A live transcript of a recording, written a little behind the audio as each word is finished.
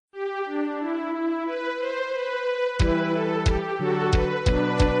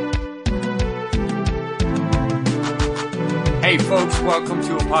Hey folks, welcome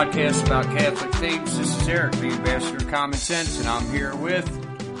to a podcast about Catholic things. This is Eric, the ambassador of common sense, and I'm here with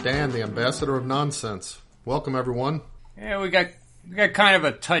Dan, the ambassador of nonsense. Welcome, everyone. Yeah, we got kind of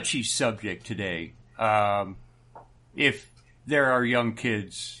a touchy subject today. If there are young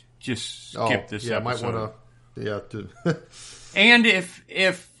kids, just skip this episode. Might want to, And if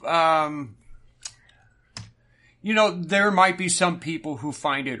there might be some people who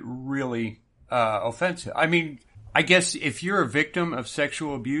find it really offensive. I mean, I guess if you're a victim of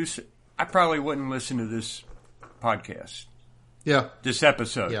sexual abuse, I probably wouldn't listen to this podcast. Yeah. This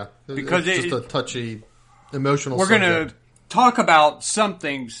episode. Yeah. Because it's just a touchy, emotional subject. We're going to talk about some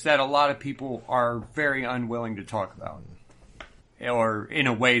things that a lot of people are very unwilling to talk about. Or in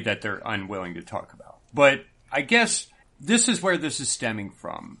a way that they're unwilling to talk about. But I guess this is where this is stemming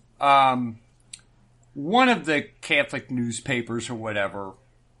from. One of the Catholic newspapers or whatever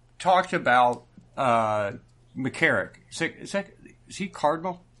talked about McCarrick. Is he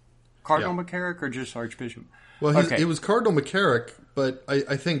Cardinal? Cardinal McCarrick or just Archbishop? Well, it was Cardinal McCarrick, but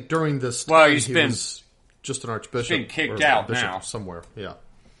I think during this time he was just an Archbishop. He's been kicked out bishop now. Somewhere, yeah.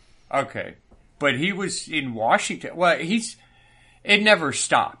 Okay. But he was in Washington. Well, it never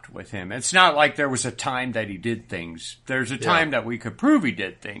stopped with him. It's not like there was a time that he did things. There's a time that we could prove he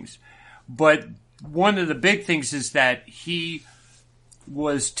did things. But one of the big things is that he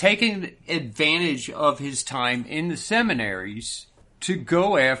was taking advantage of his time in the seminaries to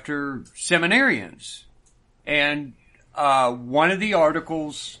go after seminarians. And one of the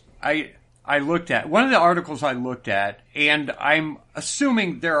articles I looked at, and I'm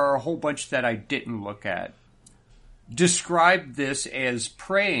assuming there are a whole bunch that I didn't look at, described this as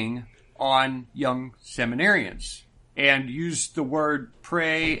preying on young seminarians and used the word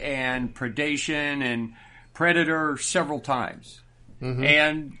prey and predation and predator several times. Mm-hmm.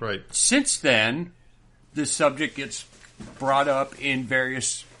 And since then, this subject gets brought up in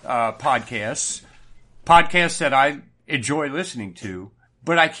various podcasts that I enjoy listening to,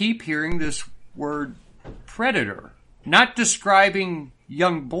 but I keep hearing this word predator, not describing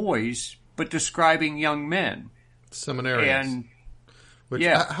young boys, but describing young men. Seminarians.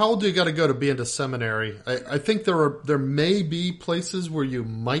 How old do you got to go to be into seminary? I think there may be places where you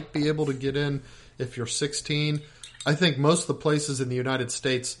might be able to get in if you're 16. I think most of the places in the United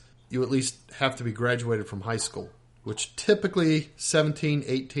States, you at least have to be graduated from high school, which typically 17,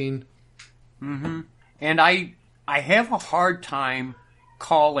 18. Mm-hmm. And I have a hard time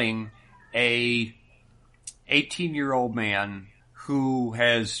calling a 18-year-old man who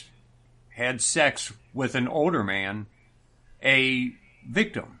has had sex with an older man a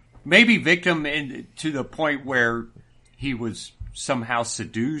victim. Maybe victim to the point where he was somehow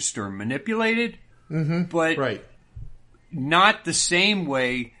seduced or manipulated, but not the same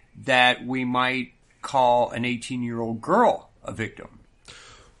way that we might call an 18-year-old girl a victim.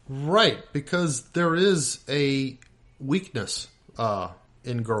 Right, because there is a weakness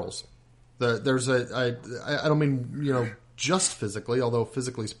in girls. I don't mean, just physically, although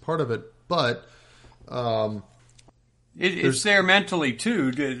physically is part of it, but it's there mentally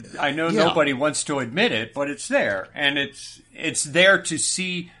too. I know nobody wants to admit it, but it's there, and it's there to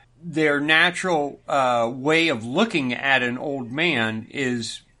see their natural way of looking at an old man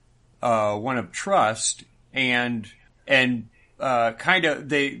is one of trust and kind of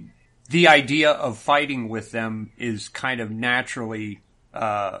the idea of fighting with them is kind of naturally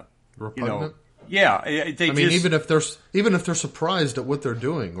repugnant. Even if they're surprised at what they're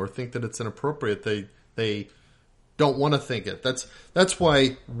doing or think that it's inappropriate, they don't want to think it. That's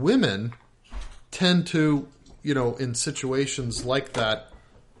why women tend to, in situations like that,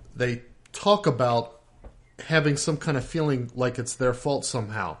 they talk about having some kind of feeling like it's their fault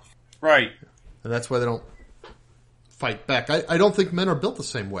somehow. Right. And that's why they don't fight back. I don't think men are built the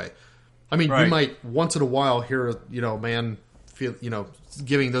same way. I mean, you might once in a while hear, a man feel,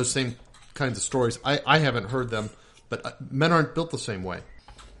 giving those same kinds of stories. I haven't heard them, but men aren't built the same way.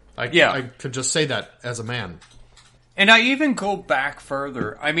 I could just say that as a man. And I even go back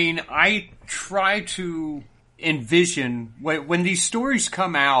further. I mean, I try to envision when these stories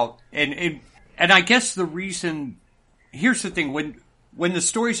come out, and I guess the reason, here's the thing, when the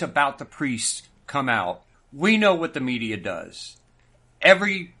stories about the priests come out, we know what the media does.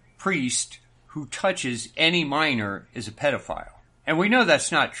 Every priest who touches any minor is a pedophile. And we know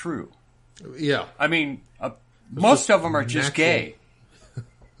that's not true. Yeah. I mean, most of them are just gay.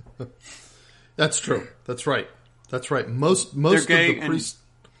 That's true. That's right. Most of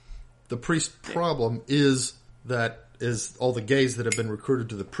the priest problem is all the gays that have been recruited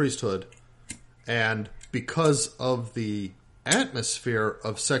to the priesthood, and because of the atmosphere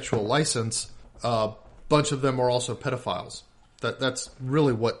of sexual license, a bunch of them are also pedophiles. That's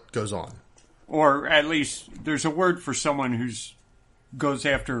really what goes on. Or at least there's a word for someone who's goes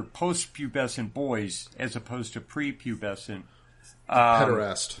after post-pubescent boys as opposed to pre-pubescent.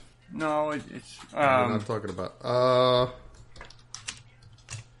 Pederast. No, it's... what I'm talking about.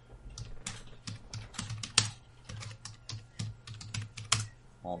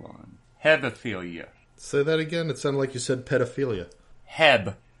 Hold on. Hebephilia. Say that again? It sounded like you said pedophilia.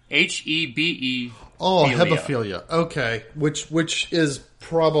 Heb. H-E-B-E. Oh, hebephilia. Okay. Which is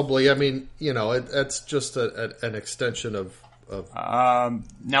probably, I mean, it's just an extension of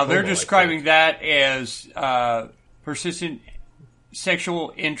now they're describing that as persistent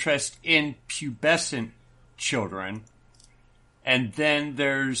sexual interest in pubescent children. And then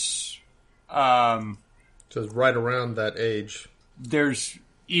there's... so it's right around that age. There's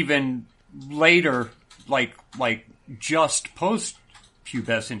even later, like just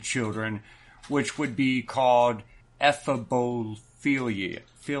post-pubescent children, which would be called ephebophilia.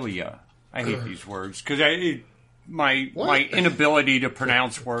 I hate these words because my inability to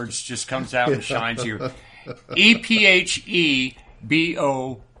pronounce words just comes out and shines here. ephebophilia.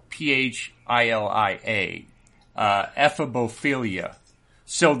 Ephebophilia.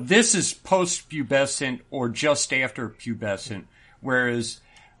 So this is post-pubescent or just after pubescent, whereas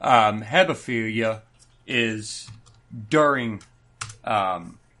hebephilia is during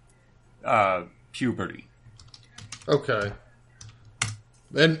puberty. Okay.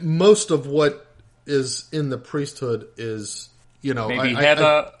 And most of what is in the priesthood is, maybe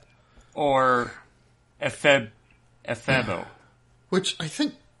heba or ephebo. Which I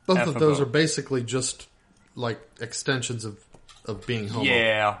think both of those are basically just like extensions of being homo.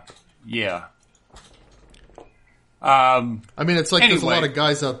 Yeah. I mean, it's like there's a lot of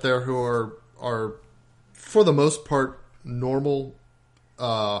guys out there who are for the most part normal,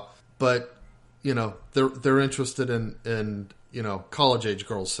 but they're interested in college age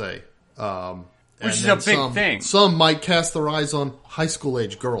girls, say, which is a big thing. Some might cast their eyes on high school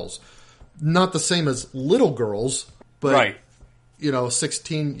age girls, not the same as little girls, but right.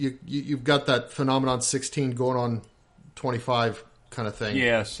 16. You've got that phenomenon 16 going on 25 kind of thing.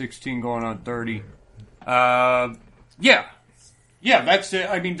 Yeah, 16 going on 30. Yeah. That's it.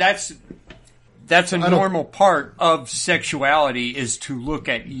 I mean, that's a normal part of sexuality is to look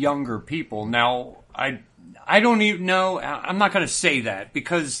at younger people. Now, I don't even know. I'm not going to say that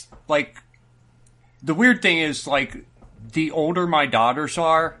because, like, the weird thing is, like, the older my daughters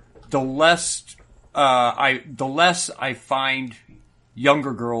are, the less I find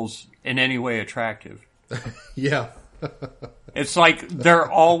younger girls in any way attractive. Yeah. It's like they're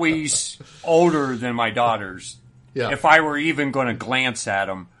always older than my daughters. Yeah. If I were even going to glance at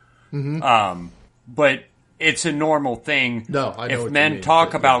them. Mm-hmm. But it's a normal thing. No, I know if men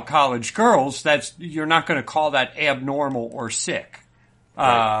talk about college girls, you're not going to call that abnormal or sick.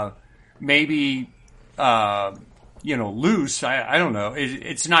 Right. Maybe, loose. I don't know.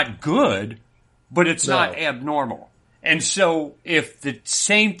 It's not good, but it's not abnormal. And so if the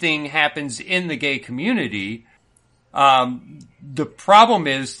same thing happens in the gay community, the problem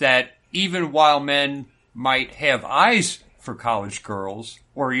is that even while men might have eyes for college girls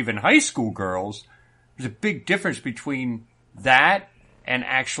or even high school girls, there's a big difference between that and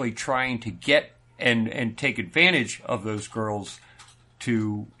actually trying to get and take advantage of those girls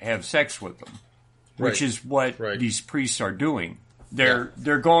to have sex with them, which is what these priests are doing.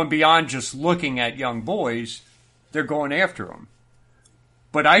 They're going beyond just looking at young boys. They're going after them.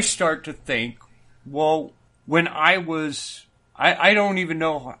 But I start to think, well, when I was, I don't even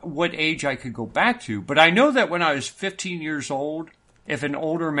know what age I could go back to, but I know that when I was 15 years old, if an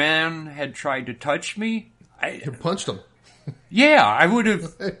older man had tried to touch me, you punched him. Yeah, I would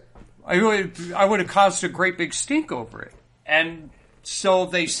have caused a great big stink over it. And so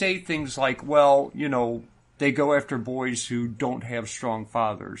they say things like, well, they go after boys who don't have strong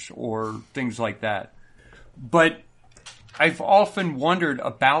fathers or things like that. But I've often wondered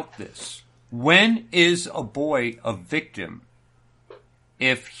about this. When is a boy a victim?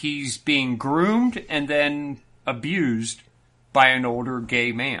 If he's being groomed and then abused by an older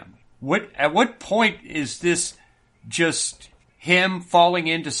gay man? At what point is this just him falling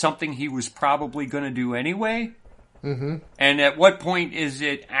into something he was probably going to do anyway? Mm-hmm. And at what point is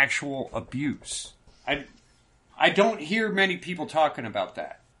it actual abuse? I don't hear many people talking about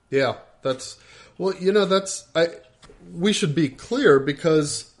that. Yeah, we should be clear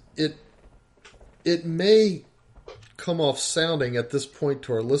because it may come off sounding at this point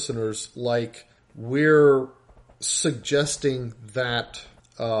to our listeners like we're suggesting that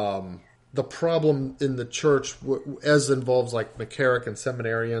the problem in the church, as involves like McCarrick and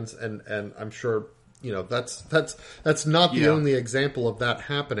seminarians, and I'm sure that's not the only example of that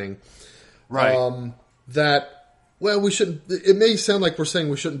happening. Right. We shouldn't. It may sound like we're saying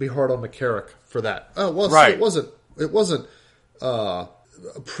we shouldn't be hard on McCarrick for that. Oh well, right. It wasn't. It wasn't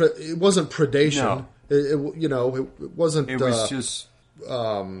predation. No. It wasn't. It was just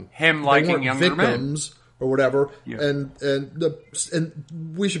him liking younger victims men or whatever. Yeah. And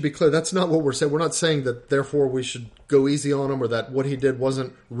we should be clear. That's not what we're saying. We're not saying that therefore we should go easy on him or that what he did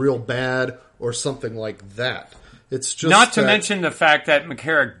wasn't real bad or something like that. It's just not to mention the fact that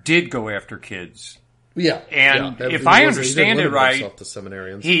McCarrick did go after kids. Yeah, and if I understand it right, to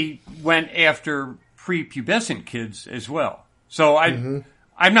seminarians. He went after prepubescent kids as well. So I'm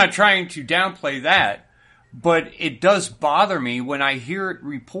not trying to downplay that, but it does bother me when I hear it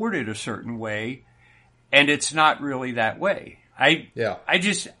reported a certain way, and it's not really that way. I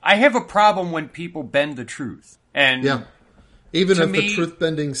have a problem when people bend the truth, and even if the truth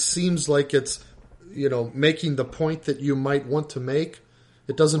bending seems like it's making the point that you might want to make,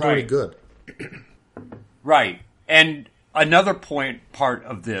 it doesn't do any good. Right. And another part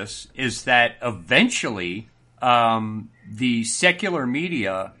of this is that eventually the secular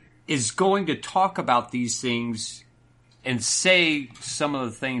media is going to talk about these things and say some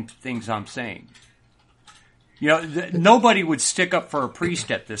of the things I'm saying. Nobody would stick up for a priest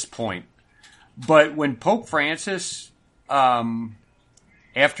at this point. But when Pope Francis,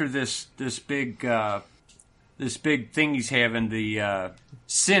 after this big thing he's having, the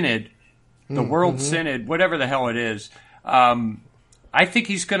synod, the World Synod, whatever the hell it is, I think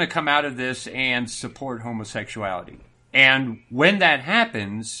he's going to come out of this and support homosexuality. And when that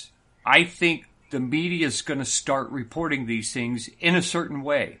happens, I think the media is going to start reporting these things in a certain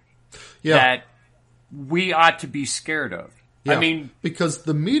way that we ought to be scared of. Yeah, I mean, because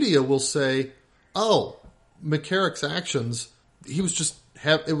the media will say, "Oh, McCarrick's actions, it was just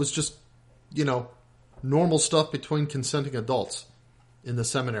normal stuff between consenting adults in the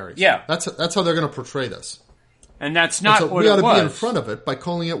seminaries." Yeah, that's how they're going to portray this, and that's not what we it ought to was. be in front of it by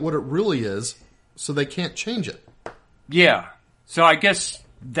calling it what it really is, so they can't change it. Yeah, so I guess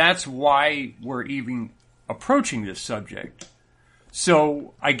that's why we're even approaching this subject.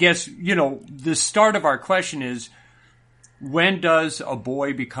 So I guess the start of our question is, when does a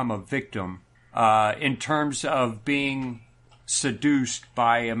boy become a victim in terms of being seduced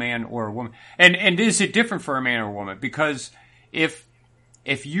by a man or a woman? And is it different for a man or a woman? Because if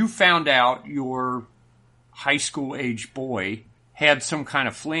you found out your high school age boy had some kind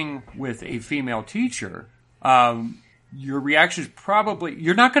of fling with a female teacher, your reaction is probably,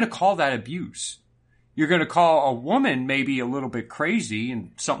 you're not going to call that abuse. You're going to call a woman maybe a little bit crazy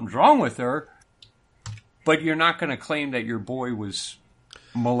and something's wrong with her, but you're not going to claim that your boy was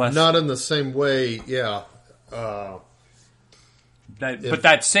molested. Not in the same way, yeah. But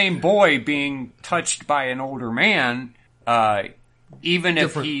that same boy being touched by an older man, even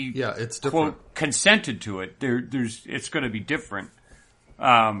if he it's quote consented to it, it's going to be different.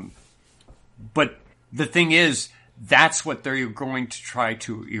 But the thing is, that's what they're going to try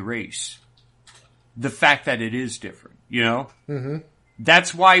to erase. The fact that it is different,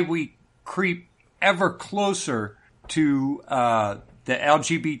 That's why we creep ever closer to the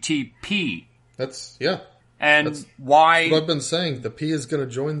LGBTP. And why... That's what I've been saying. The P is going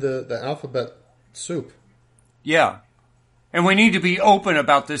to join the alphabet soup. Yeah. And we need to be open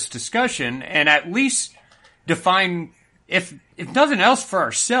about this discussion and at least define, if nothing else for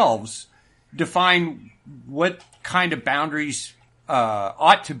ourselves, define what kind of boundaries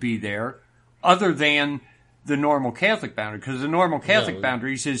ought to be there other than the normal Catholic boundary. Because the normal Catholic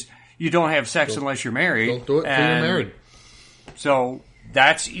boundaries is you don't have sex unless you're married. Don't do it until you're married. So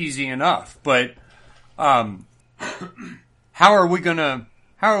that's easy enough. But how are we gonna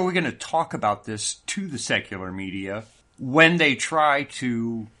talk about this to the secular media when they try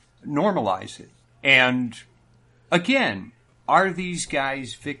to normalize it? And again, are these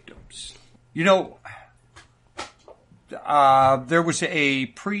guys victims? There was a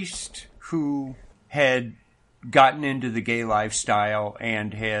priest who had gotten into the gay lifestyle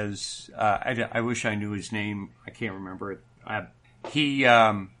and has, I wish I knew his name. I can't remember it. He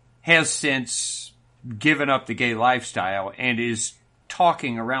has since given up the gay lifestyle and is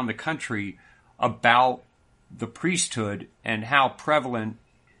talking around the country about the priesthood and how prevalent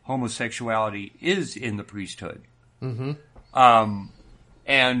homosexuality is in the priesthood. Mm-hmm.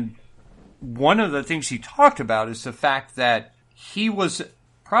 And one of the things he talked about is the fact that he was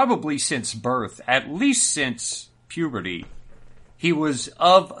probably since birth, at least since puberty, he was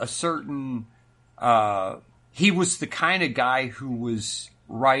of a certain, he was the kind of guy who was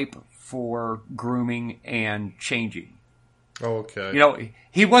ripe for grooming and changing. Oh, okay. You know,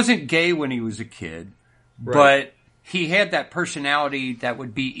 he wasn't gay when he was a kid, but he had that personality that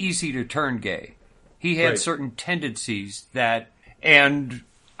would be easy to turn gay. He had certain tendencies and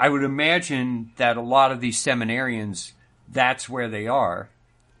I would imagine that a lot of these seminarians, that's where they are.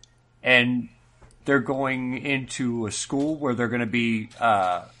 And they're going into a school where they're going to be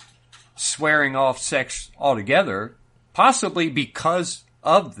swearing off sex altogether, possibly because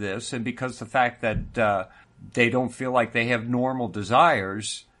of this and because the fact that they don't feel like they have normal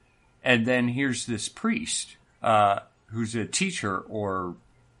desires. And then here's this priest who's a teacher or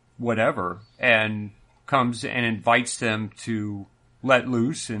whatever and comes and invites them to let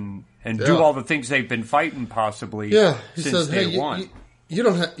loose and do all the things they've been fighting possibly he since says, day one. You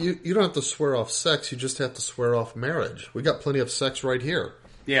don't have to swear off sex. You just have to swear off marriage. We got plenty of sex right here.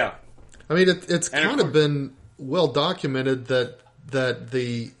 Yeah, I mean it's kind of been well documented that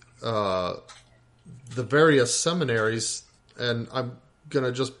the various seminaries, and I'm going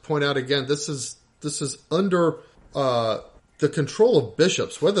to just point out again, this is under the control of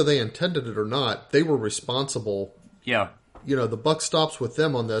bishops, whether they intended it or not. They were responsible. Yeah, you know, the buck stops with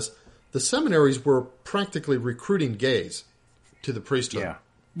them on this. The seminaries were practically recruiting gays to the priesthood.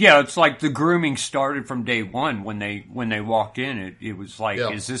 Yeah, it's like the grooming started from day one when they walked in. It was like,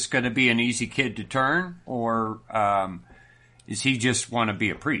 is this going to be an easy kid to turn, or is he just want to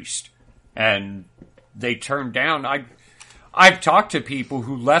be a priest? And they turned down. I've talked to people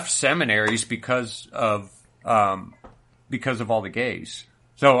who left seminaries because of all the gays.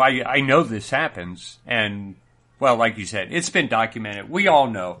 So I know this happens, and well, like you said, it's been documented. We all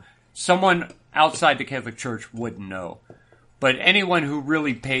know. Someone outside the Catholic Church wouldn't know. But anyone who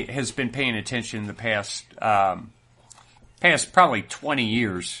really has been paying attention in the past probably 20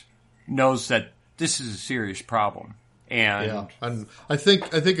 years knows that this is a serious problem. And I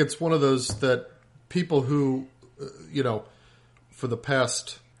think it's one of those that people who, for the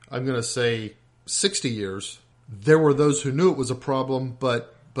past, I'm going to say 60 years, there were those who knew it was a problem,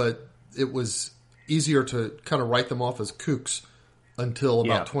 but it was easier to kind of write them off as kooks until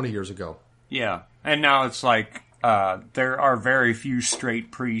about 20 years ago. Yeah. And now it's like, there are very few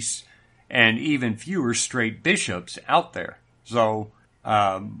straight priests and even fewer straight bishops out there. So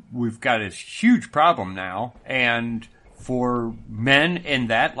we've got a huge problem now. And for men in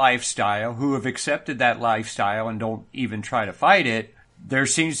that lifestyle who have accepted that lifestyle and don't even try to fight it, there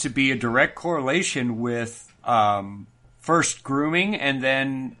seems to be a direct correlation with first grooming and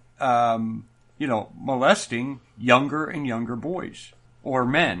then, molesting younger and younger boys or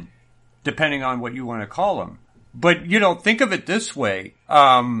men, depending on what you want to call them. But, think of it this way.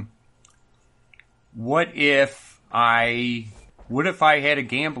 What if I had a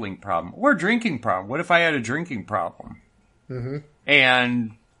gambling problem or a drinking problem? What if I had a drinking problem? Mm-hmm.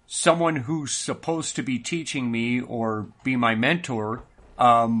 And someone who's supposed to be teaching me or be my mentor,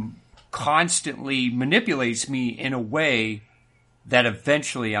 constantly manipulates me in a way that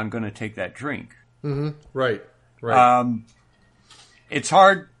eventually I'm going to take that drink. Mm-hmm. Right. It's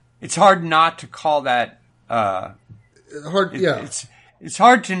hard not to call that, It's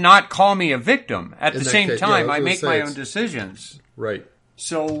hard to not call me a victim. At the same time, I make my own decisions. Right.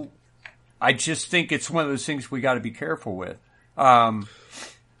 So I just think it's one of those things we got to be careful with. But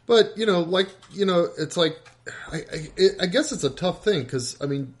it's like I guess it's a tough thing because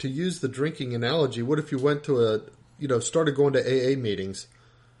to use the drinking analogy, what if you went to started going to AA meetings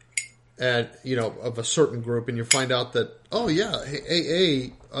and of a certain group, and you find out that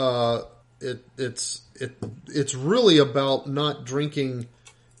AA it's really about not drinking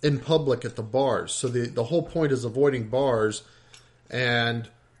in public at the bars. So the whole point is avoiding bars.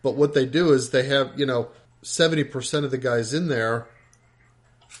 But what they do is they have, 70% of the guys in there,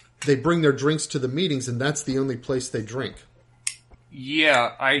 they bring their drinks to the meetings, and that's the only place they drink.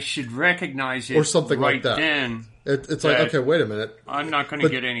 Yeah, I should recognize it or something right like that. Then. It's like, okay, wait a minute. I'm not going to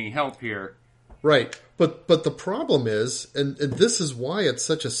get any help here. Right. But the problem is, and this is why it's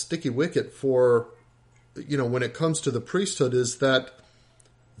such a sticky wicket for, when it comes to the priesthood, is that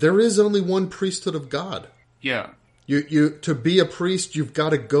there is only one priesthood of God. Yeah. You to be a priest, you've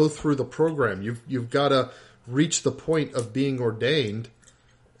got to go through the program. You've got to reach the point of being ordained,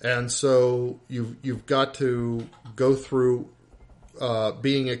 and so you've got to go through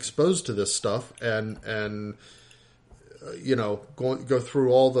being exposed to this stuff and go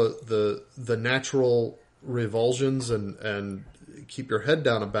through all the natural revulsions and keep your head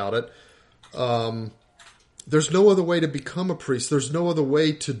down about it. There's no other way to become a priest. There's no other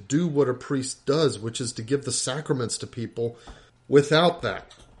way to do what a priest does, which is to give the sacraments to people without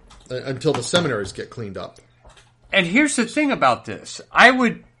that until the seminaries get cleaned up. And here's the thing about this. I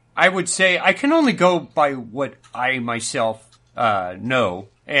would say I can only go by what I myself know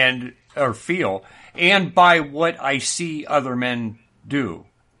or feel, and by what I see other men do.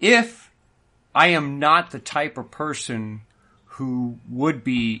 If I am not the type of person who would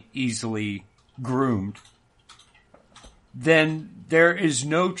be easily groomed, then there is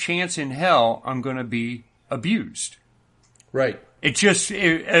no chance in hell I'm going to be abused. Right.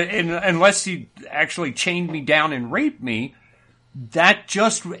 Unless he actually chained me down and raped me, that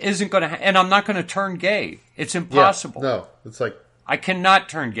just isn't going to, and I'm not going to turn gay. It's impossible. Yeah, no, it's like, I cannot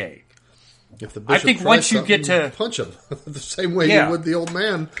turn gay. If the bishop I think once you get to punch him the same way you would the old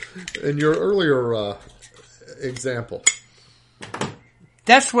man in your earlier example.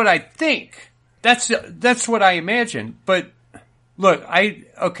 That's what I think. That's what I imagine. But look,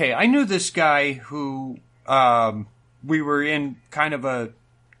 I knew this guy who we were in kind of a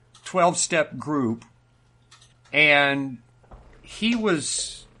 12-step group, and he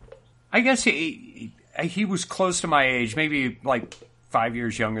was, I guess he was close to my age, maybe like 5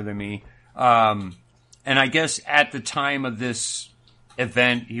 years younger than me. And I guess at the time of this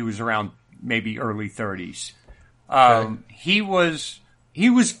event, he was around maybe early 30s. Okay. He was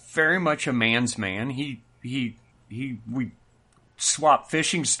very much a man's man. We swapped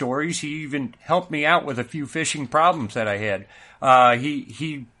fishing stories. He even helped me out with a few fishing problems that I had.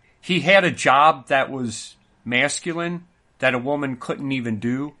 He had a job that was masculine that a woman couldn't even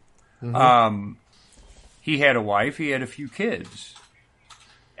do. Mm-hmm. He had a wife. He had a few kids.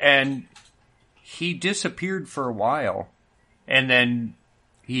 And he disappeared for a while, and then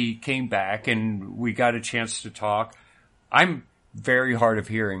he came back, and we got a chance to talk. I'm very hard of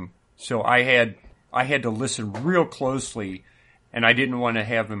hearing, so I had to listen real closely, and I didn't want to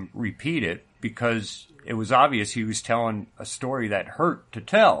have him repeat it because it was obvious he was telling a story that hurt to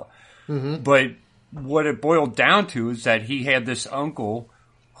tell. Mm-hmm. But what it boiled down to is that he had this uncle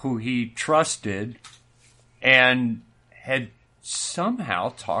who he trusted and had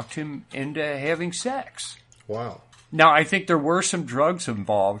somehow talked him into having sex. Wow. Now, I think there were some drugs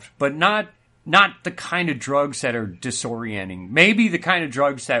involved, but not the kind of drugs that are disorienting. Maybe the kind of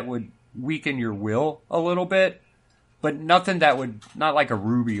drugs that would weaken your will a little bit, but nothing that would, not like a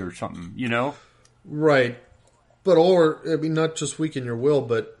ruby or something, you know? Right. But, not just weaken your will,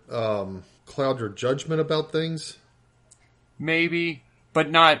 but cloud your judgment about things? Maybe,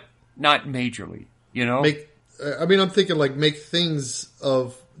 but not majorly, you know? I'm thinking like make things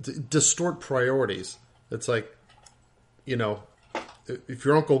distort priorities. It's like, if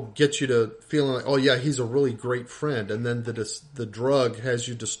your uncle gets you to feeling like, oh yeah, he's a really great friend, and then the drug has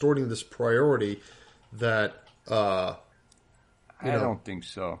you distorting this priority that, I don't think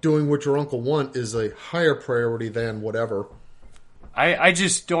so. Doing what your uncle wants is a higher priority than whatever. I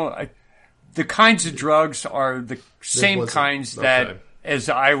just don't. The kinds of drugs are the same kinds that, as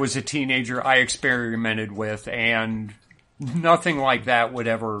I was a teenager, I experimented with, and nothing like that would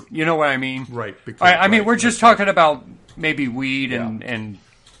ever, you know what I mean? Right. I mean, we're just talking about maybe weed and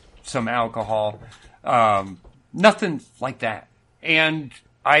some alcohol. Nothing like that. And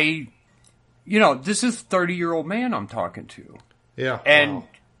this is a 30-year-old man I'm talking to. Yeah. And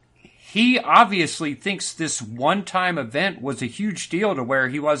he obviously thinks this one-time event was a huge deal to where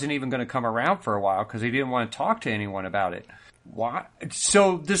he wasn't even going to come around for a while because he didn't want to talk to anyone about it. Why?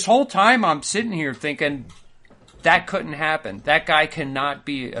 So this whole time I'm sitting here thinking that couldn't happen. That guy cannot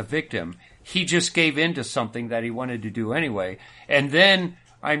be a victim. He just gave in to something that he wanted to do anyway. And then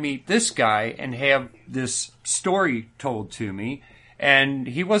I meet this guy and have this story told to me, and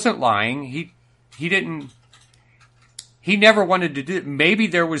he wasn't lying. He never wanted to do it. Maybe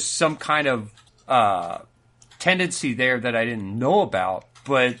there was some kind of tendency there that I didn't know about,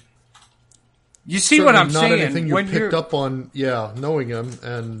 but you see certainly what I'm saying? Not anything you picked up on, knowing him.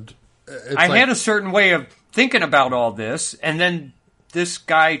 And I had a certain way of thinking about all this, and then this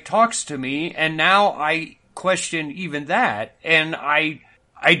guy talks to me, and now I question even that, and I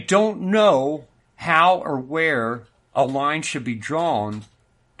don't know how or where a line should be drawn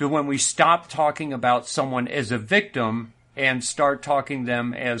to when we stop talking about someone as a victim and start talking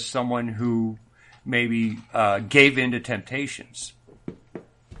them as someone who maybe gave in to temptations.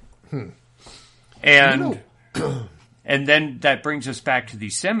 And and then that brings us back to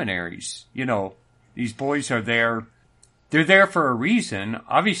these seminaries. These boys are there. They're there for a reason.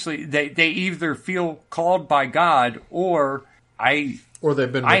 Obviously, they either feel called by God or they've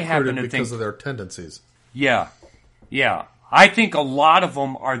been recruited because of their tendencies. Yeah. Yeah. I think a lot of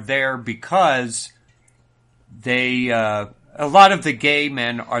them are there because a lot of the gay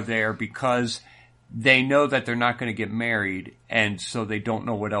men are there because they know that they're not going to get married, and so they don't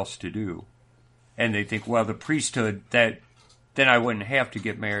know what else to do. And they think, well, the priesthood, then I wouldn't have to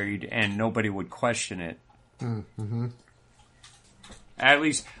get married and nobody would question it. Mm-hmm. At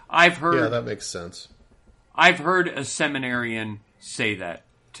least I've heard. Yeah, that makes sense. I've heard a seminarian say that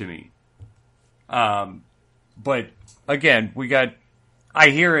to me. But again, I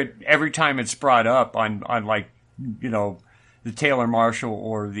hear it every time it's brought up on like, the Taylor Marshall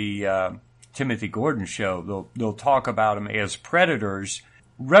or the Timothy Gordon show. They'll talk about them as predators,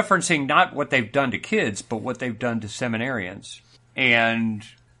 referencing not what they've done to kids, but what they've done to seminarians. And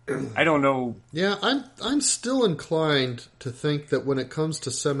I don't know. Yeah, I'm still inclined to think that when it comes to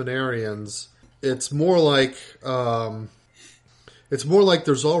seminarians, it's more like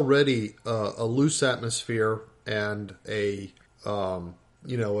there's already a loose atmosphere and a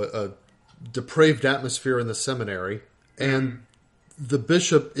depraved atmosphere in the seminary, and the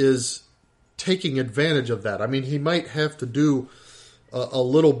bishop is taking advantage of that. I mean, he might have to do a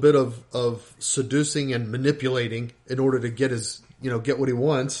little bit of seducing and manipulating in order to get get what he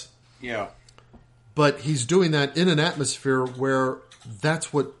wants. Yeah. But he's doing that in an atmosphere where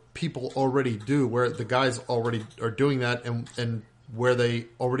that's what people already do, where the guys already are doing that and where they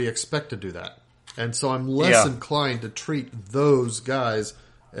already expect to do that. And so I'm less inclined to treat those guys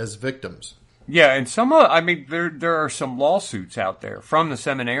as victims. Yeah, and there are some lawsuits out there from the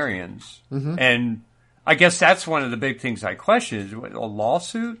seminarians. Mm-hmm. And I guess that's one of the big things I question is a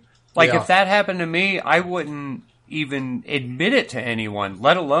lawsuit. Like if that happened to me, I wouldn't even admit it to anyone,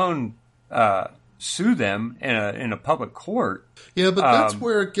 let alone sue them in a public court. Yeah, but that's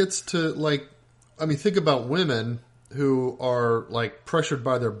where it gets to think about women who are pressured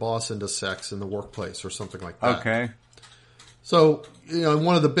by their boss into sex in the workplace or something like that. Okay. So,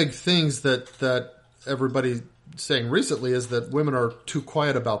 one of the big things that everybody's saying recently is that women are too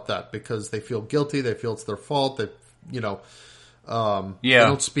quiet about that because they feel guilty, they feel it's their fault, they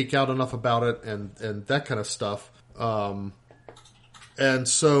don't speak out enough about it and that kind of stuff. And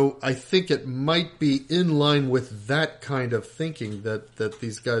so I think it might be in line with that kind of thinking that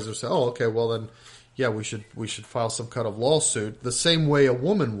these guys are saying, oh, okay, well then, yeah, we should file some kind of lawsuit the same way a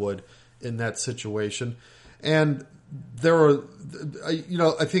woman would in that situation. And there are,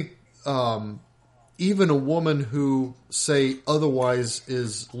 I think even a woman who, say, otherwise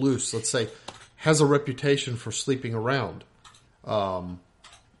is loose, let's say, has a reputation for sleeping around.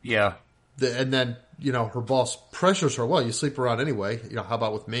 Yeah. And then, her boss pressures her, well, you sleep around anyway, how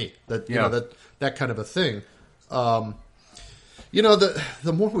about with me? That kind of a thing. The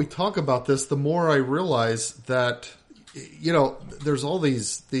more we talk about this, the more I realize that, there's all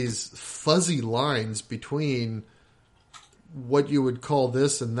these fuzzy lines between what you would call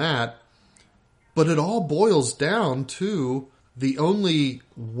this and that, but it all boils down to the only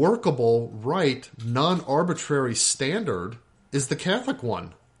workable, right, non-arbitrary standard is the Catholic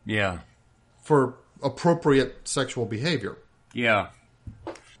one. Yeah. For appropriate sexual behavior. Yeah.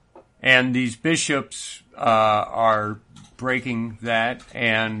 And these bishops are breaking that,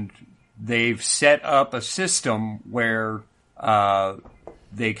 and they've set up a system where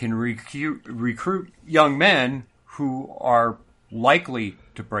they can recruit young men who are likely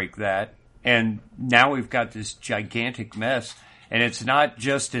to break that. And now we've got this gigantic mess. And it's not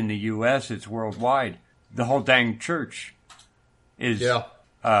just in the U.S., it's worldwide. The whole dang church is,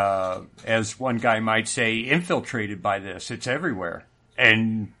 as one guy might say, infiltrated by this. It's everywhere.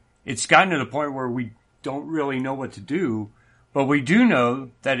 And it's gotten to the point where we don't really know what to do. But we do know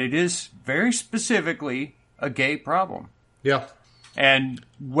that it is very specifically a gay problem. Yeah. And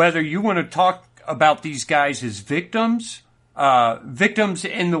whether you want to talk about these guys as victims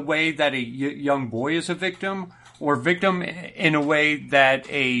in the way that a young boy is a victim, or victim in a way that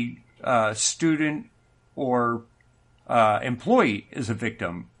a student or employee is a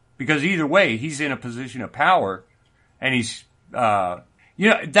victim. Because either way, he's in a position of power, and he's...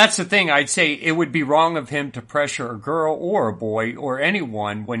 that's the thing. I'd say it would be wrong of him to pressure a girl or a boy or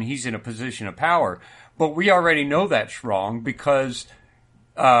anyone when he's in a position of power. But we already know that's wrong because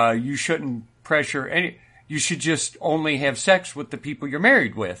you shouldn't pressure any. You should just only have sex with the people you're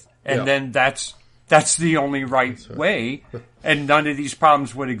married with, and then that's the only right way, and none of these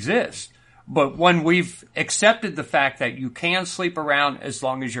problems would exist. But when we've accepted the fact that you can sleep around as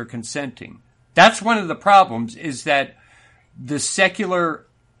long as you're consenting, that's one of the problems. Is that the secular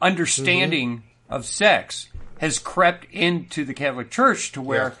understanding of sex has crept into the Catholic Church to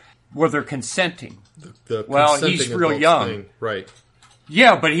where they're consenting. Well, he's real young. Thing. Right.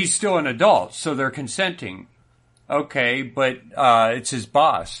 Yeah, but he's still an adult, so they're consenting. Okay, but it's his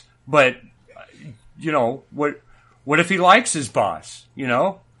boss. But, what if he likes his boss?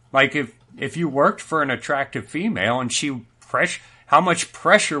 Like if you worked for an attractive female and how much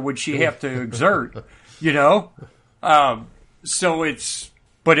pressure would she have to exert? So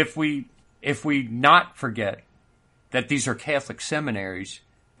but if we not forget that these are Catholic seminaries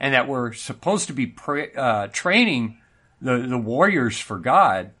and that we're supposed to be training the warriors for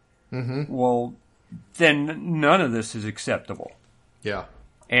God, well, then none of this is acceptable. Yeah.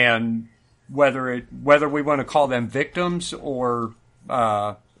 And whether we want to call them victims or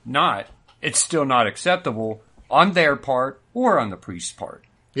not, it's still not acceptable on their part or on the priest's part.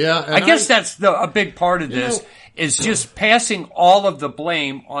 Yeah, I guess that's a big part of this is just passing all of the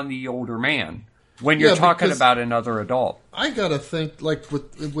blame on the older man when you're talking about another adult. I gotta think, like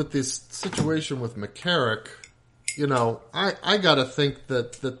with this situation with McCarrick, I gotta think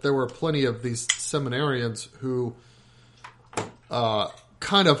that there were plenty of these seminarians who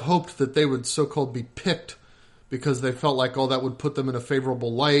kind of hoped that they would so-called be picked because they felt like, that would put them in a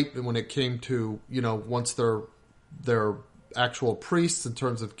favorable light. And when it came to, once they're actual priests in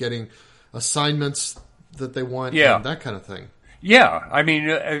terms of getting assignments that they want, and that kind of thing. Yeah, I mean,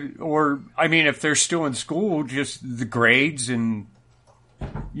 if they're still in school, just the grades and,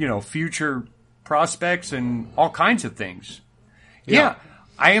 future prospects and all kinds of things. Yeah,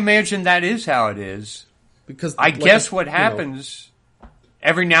 I imagine that is how it is. Because I guess what happens,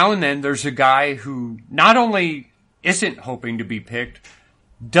 every now and then there's a guy who not only isn't hoping to be picked,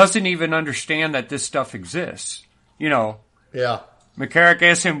 doesn't even understand that this stuff exists. Yeah. McCarrick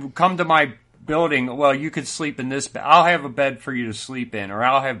asked him, come to my building. Well, you could sleep in this bed. I'll have a bed for you to sleep in, or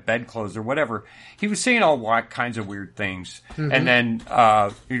I'll have bedclothes or whatever. He was saying all kinds of weird things. Mm-hmm. And then,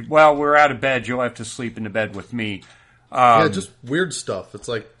 we're out of bed. You'll have to sleep in the bed with me. Just weird stuff. It's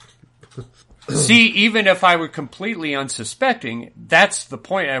like... See, even if I were completely unsuspecting, that's the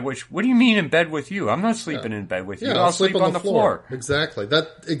point at which, what do you mean in bed with you? I'm not sleeping in bed with you. I'll sleep on the floor. Exactly.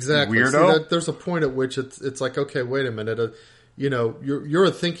 Weirdo. See, there's a point at which it's like, okay, wait a minute. You're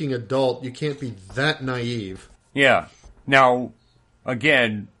a thinking adult. You can't be that naive. Yeah. Now,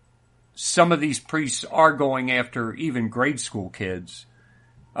 again, some of these priests are going after even grade school kids.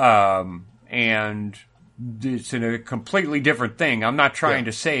 And it's a completely different thing. I'm not trying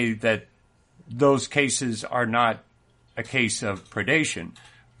to say that those cases are not a case of predation.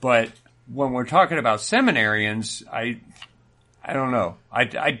 But when we're talking about seminarians, I don't know.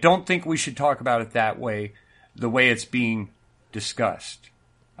 I don't think we should talk about it that way, the way it's being discussed.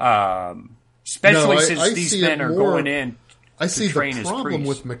 Especially since these men are going in I see to train the problem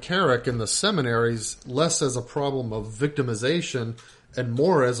with McCarrick and the seminaries less as a problem of victimization and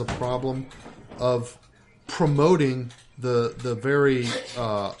more as a problem of promoting the very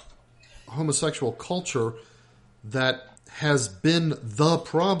homosexual culture that has been the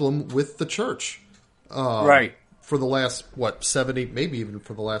problem with the church. Right. For the last, 70, maybe even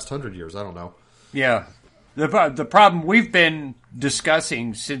for the last 100 years. I don't know. Yeah. The problem we've been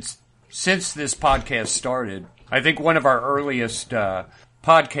discussing since this podcast started, I think one of our earliest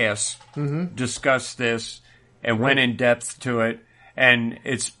podcasts discussed this and went in depth to it. And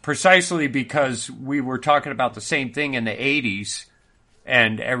it's precisely because we were talking about the same thing in the 80s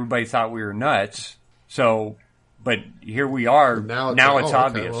and everybody thought we were nuts. So, but here we are. Now it's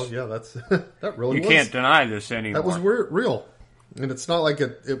obvious. Okay. Well, yeah, that really You can't deny this anymore. That was real. And it's not like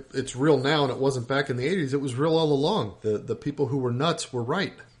it's real now and it wasn't back in the 80s. It was real all along. The people who were nuts were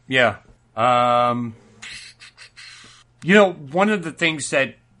right. Yeah. One of the things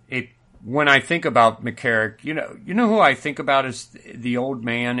that when I think about McCarrick, you know who I think about is the old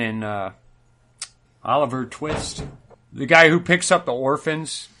man in Oliver Twist? The guy who picks up the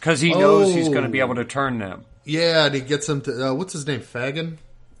orphans because he knows he's going to be able to turn them. Yeah, and he gets them to, what's his name, Fagin?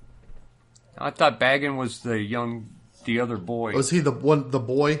 I thought Baggin was the other boy. Was he the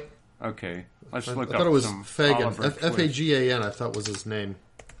boy? Okay, let's look up. I thought it was some Fagin. Oliver Fagan, I thought was his name.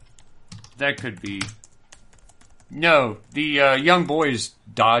 That could be. No, the young boy is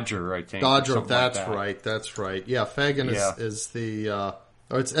Dodger, I think. Dodger, that's right. That's right. Yeah, Fagin is the.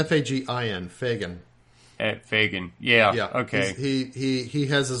 It's Fagin, Fagin. At Fagin, yeah. Okay. He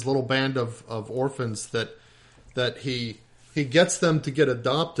has his little band of orphans that he gets them to get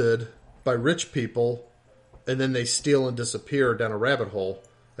adopted by rich people, and then they steal and disappear down a rabbit hole.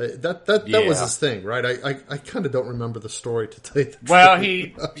 That was his thing, right? I kind of don't remember the story to tell you the truth. Well,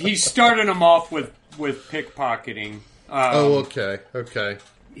 he started them off with pickpocketing. Okay.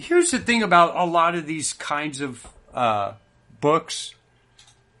 Here's the thing about a lot of these kinds of books.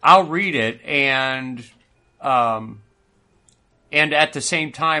 I'll read it and at the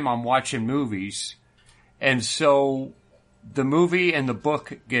same time I'm watching movies, and so the movie and the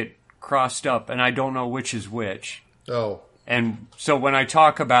book get crossed up, and I don't know which is which. Oh. And so when I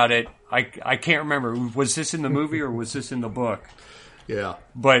talk about it, I can't remember, was this in the movie or was this in the book? Yeah.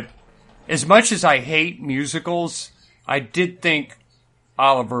 But as much as I hate musicals, I did think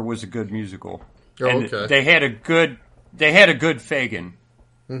Oliver was a good musical. Oh, and okay. they had a good Fagin.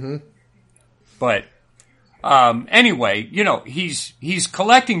 Mm-hmm. But anyway, he's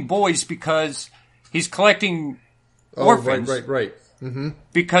collecting boys because he's collecting orphans. Right. Mm-hmm.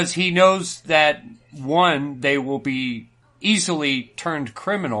 Because he knows that, one, they will be easily turned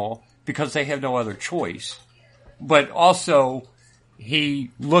criminal because they have no other choice. But also, he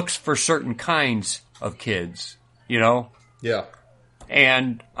looks for certain kinds of kids, Yeah.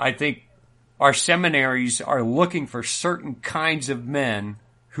 And I think our seminaries are looking for certain kinds of men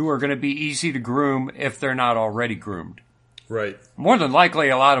who are going to be easy to groom if they're not already groomed. Right. More than likely,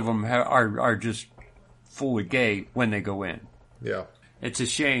 a lot of them are just fully gay when they go in. Yeah. It's a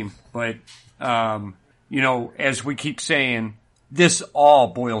shame, but, as we keep saying, this all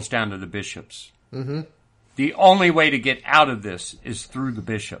boils down to the bishops. Mm-hmm. The only way to get out of this is through the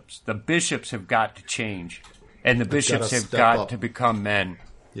bishops. The bishops have got to change, and the bishops have got to become men.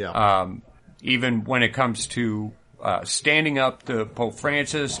 Yeah. Even when it comes to standing up to Pope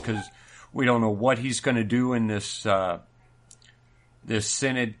Francis, because we don't know what he's going to do in this this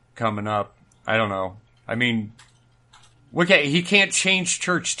synod coming up. I don't know. I mean, he can't change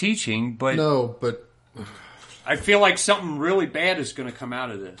church teaching, but no, but I feel like something really bad is going to come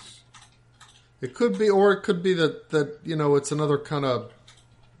out of this. It could be, or it could be that it's another kind of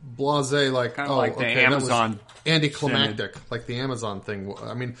blasé, like like the Amazon anticlimactic, like the Amazon thing.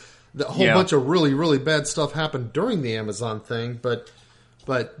 I mean, the whole bunch of really, really bad stuff happened during the Amazon thing, but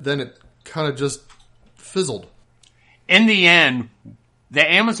then it kind of just fizzled. In the end,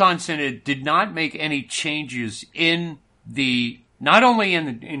 the Amazon Synod did not make any changes in not only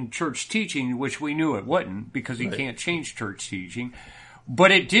in church teaching, which we knew it wouldn't, because he can't change church teaching,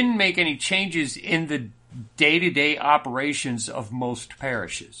 but it didn't make any changes in the day-to-day operations of most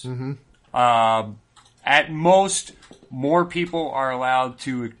parishes. Mm-hmm. At most, more people are allowed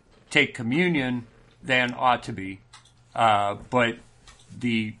to take communion than ought to be. But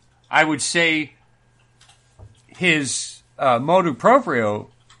I would say his motu proprio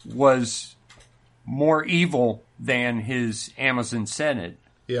was more evil than his Amazon Synod.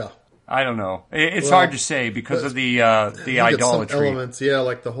 Yeah. I don't know. It's hard to say because of the idolatry. Some elements,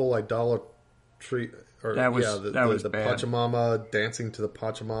 like the whole idolatry. Or, that was the bad. Pachamama, dancing to the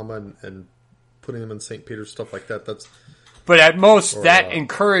Pachamama and putting them in St. Peter's, stuff like that. But at most, that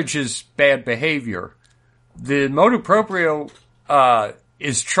encourages bad behavior. The motu proprio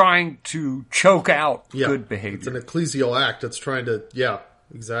is trying to choke out good behavior. It's an ecclesial act. It's trying to,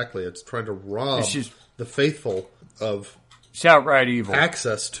 exactly. It's trying to rob the faithful of it's outright evil.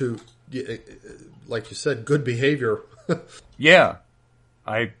 Access to, like you said, good behavior. Yeah.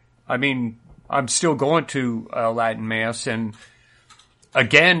 I mean, I'm still going to Latin Mass, and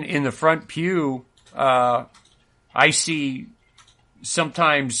again, in the front pew, I see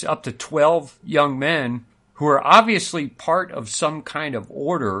sometimes up to 12 young men who are obviously part of some kind of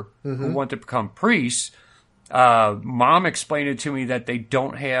order who want to become priests. Mom explained it to me that they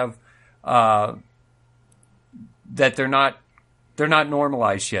don't have, that they're not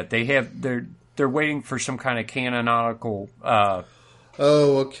normalized yet. They're waiting for some kind of canonical,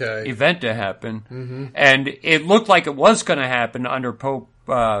 event to happen. Mm-hmm. And it looked like it was going to happen under Pope,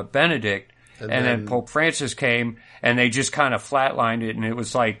 Benedict. And then Pope Francis came and they just kind of flatlined it. And it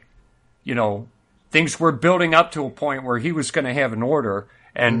was like, things were building up to a point where he was going to have an order.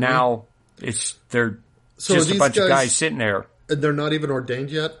 And now they're just a bunch of guys sitting there. And they're not even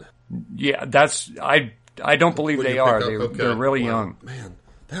ordained yet? Yeah, I don't believe they are. They're really young. Man,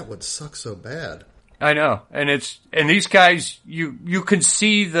 that would suck so bad. I know. And these guys, you can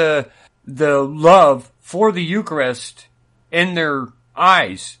see the love for the Eucharist in their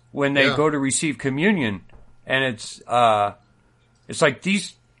eyes when they go to receive communion. And it's like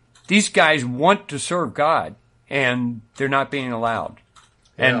these guys want to serve God and they're not being allowed.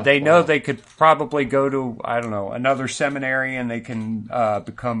 And they know they could probably go to, I don't know, another seminary and they can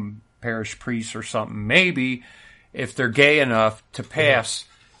become parish priests or something. Maybe if they're gay enough to pass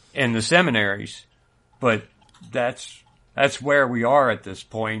in the seminaries. But that's where we are at this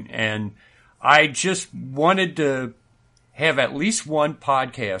point. And I just wanted to have at least one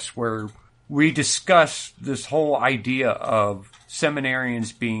podcast where we discuss this whole idea of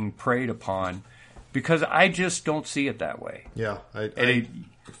seminarians being preyed upon, because I just don't see it that way. Yeah, I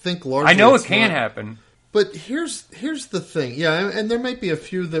think largely I know it can happen. But here's the thing. Yeah, and there might be a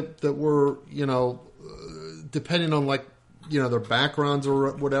few that were, depending on their backgrounds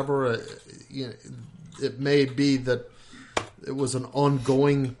or whatever, it may be that it was an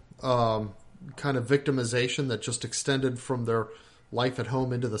ongoing kind of victimization that just extended from their life at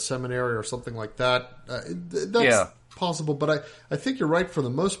home into the seminary or something like that. That's possible, but I think you're right for the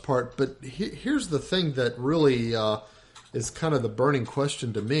most part. But here's the thing that really is kind of the burning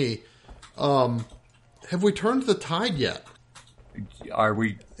question to me. Have we turned the tide yet? Are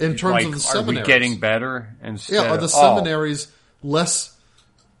we in terms of the seminaries? Are we getting better? Are the seminaries less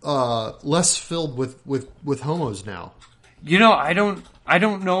filled with homos now? I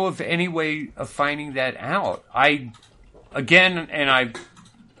don't know of any way of finding that out. I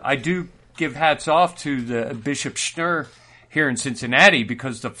do give hats off to the Bishop Schnurr here in Cincinnati,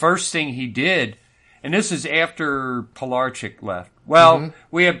 because the first thing he did, and this is after Pilarczyk left. Well,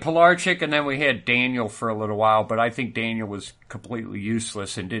 we had Pilarczyk and then we had Daniel for a little while, but I think Daniel was completely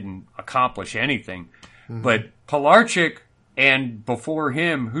useless and didn't accomplish anything. But Pilarczyk, and before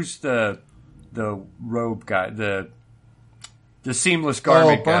him, who's the robe guy, the seamless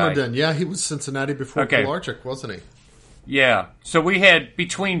garment guy? Bernardin. Yeah, he was Cincinnati before Pilarczyk, wasn't he? Yeah. So we had,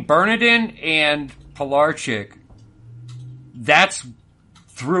 between Bernardin and Pilarczyk, that's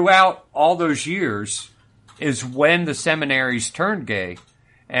throughout all those years is when the seminaries turned gay,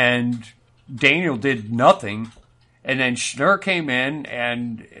 and Daniel did nothing, and then Schnurr came in,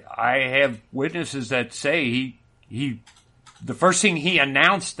 and I have witnesses that say he the first thing he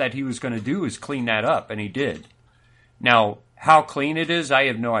announced that he was going to do is clean that up, and he did. Now, how clean it is, I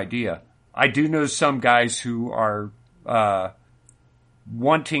have no idea. I do know some guys who are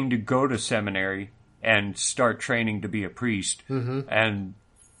wanting to go to seminary and start training to be a priest, and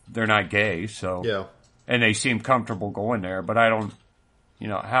they're not gay, so yeah. And they seem comfortable going there, but I don't,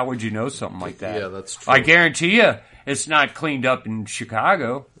 how would you know something like that? Yeah, that's true. I guarantee you it's not cleaned up in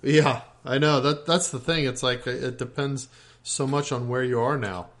Chicago. Yeah, I know. That's the thing. It's like, it depends so much on where you are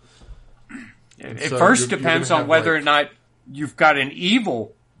now. It first depends on whether or not you've got an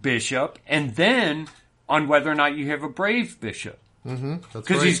evil bishop, and then on whether or not you have a brave bishop.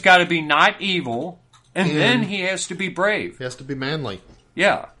 Because he's got to be not evil, and then he has to be brave. He has to be manly.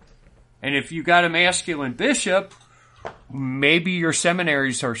 Yeah. And if you got a masculine bishop, maybe your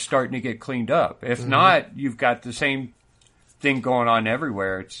seminaries are starting to get cleaned up. If not, you've got the same thing going on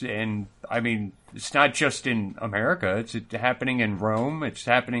everywhere. It's not just in America. It's happening in Rome. It's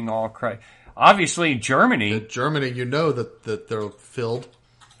happening obviously in Germany. In Germany, that they're filled.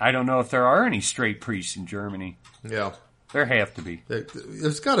 I don't know if there are any straight priests in Germany. Yeah. There have to be.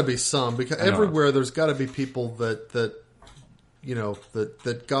 There's got to be some, because everywhere there's got to be people that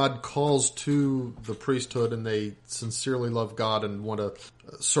God calls to the priesthood, and they sincerely love God and want to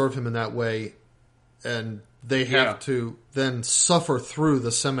serve Him in that way, and they have to then suffer through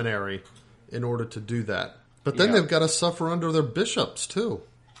the seminary in order to do that. But then they've got to suffer under their bishops too.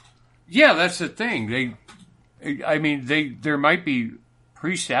 Yeah, that's the thing. There might be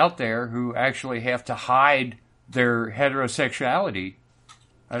priests out there who actually have to hide their heterosexuality.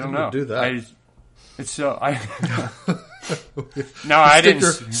 I don't know. Do that. No, I didn't.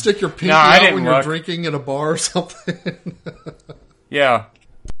 Stick your pinky out when you're drinking in a bar or something. Yeah.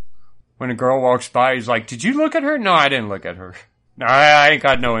 When a girl walks by, he's like, "Did you look at her?" No, I didn't look at her. No, I ain't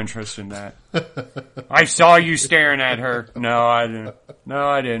got no interest in that. I saw you staring at her. No, I didn't. No,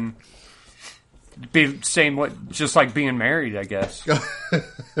 I didn't. Just like being married, I guess.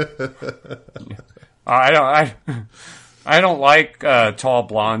 I don't like tall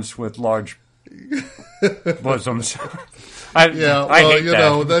blondes with large bosoms. I hate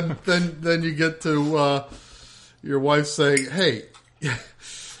that. Then you get to your wife saying, "Hey,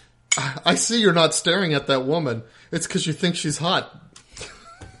 I see you're not staring at that woman. It's because you think she's hot."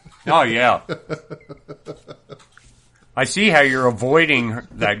 Oh yeah. I see how you're avoiding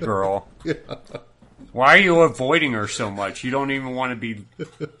that girl. Yeah. Why are you avoiding her so much? You don't even want to be.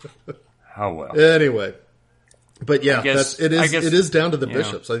 Oh well. Anyway. But yeah, it is down to the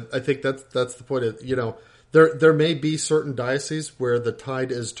bishops. I think that's the point. There may be certain dioceses where the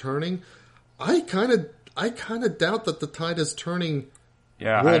tide is turning. I kind of doubt that the tide is turning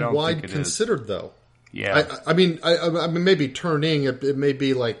worldwide considered, though. Yeah, I mean, maybe turning. It may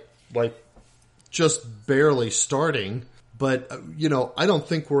be like just barely starting, but I don't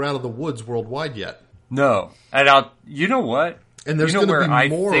think we're out of the woods worldwide yet. No, and you know what? And there's going to be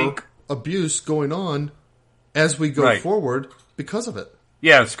more abuse going on as we go forward because of it.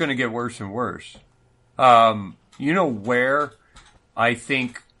 Yeah, it's going to get worse and worse. Where I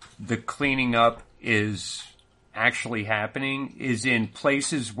think the cleaning up is actually happening is in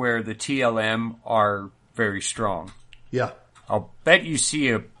places where the TLM are very strong. Yeah. I'll bet you see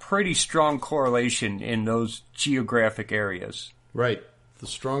a pretty strong correlation in those geographic areas. Right. The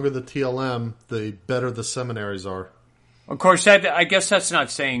stronger the TLM, the better the seminaries are. Of course, I guess that's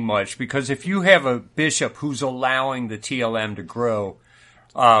not saying much, because if you have a bishop who's allowing the TLM to grow,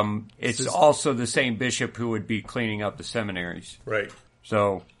 It's also the same bishop who would be cleaning up the seminaries. Right.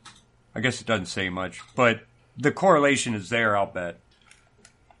 So I guess it doesn't say much, but the correlation is there, I'll bet.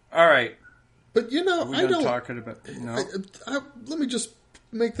 All right. But, I don't... talking about... No? Let me just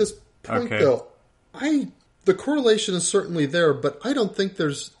make this point, though. The correlation is certainly there, but I don't think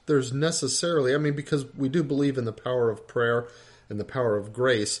there's necessarily... I mean, because we do believe in the power of prayer and the power of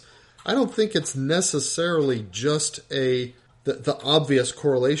grace, I don't think it's necessarily just the obvious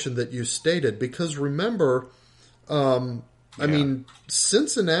correlation that you stated. Because remember, I mean,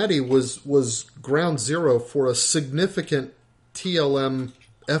 Cincinnati was ground zero for a significant TLM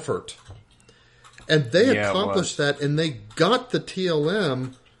effort. And they accomplished that, and they got the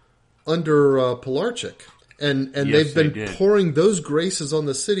TLM under Pilarczyk. And they've been pouring those graces on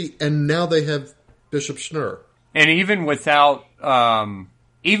the city, and now they have Bishop Schnurr. And even without the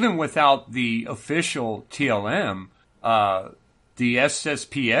official TLM, the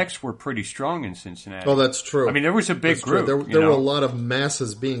SSPX were pretty strong in Cincinnati. Oh, that's true. I mean, there was a big group. There were a lot of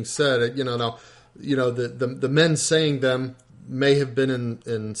masses being said. Now, the men saying them may have been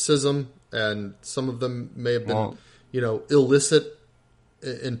in schism, and some of them may have been, illicit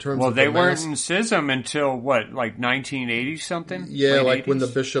in terms of Well, they weren't in schism until, what, like 1980 something? Yeah, like 80s? When the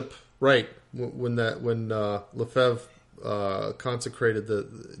bishop, right, when Lefebvre consecrated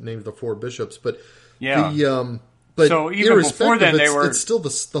named the 4 bishops. But but so even before then, it's still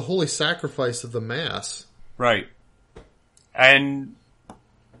the holy sacrifice of the Mass. Right. And...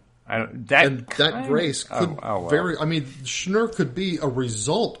 that grace could I mean, Schnurr could be a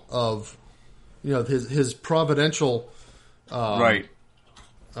result of, his providential, what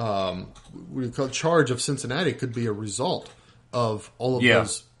do you call it, charge of Cincinnati could be a result of all of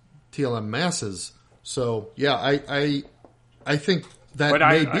those TLM masses. So I think that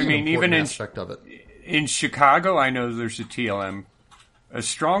may be an important aspect of it. In Chicago, I know there's a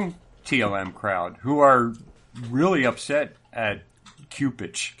strong TLM crowd who are really upset at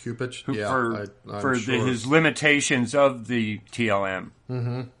Cupich, for his limitations of the TLM.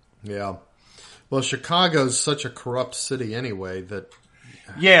 Mm-hmm. Yeah. Well, Chicago's such a corrupt city anyway that...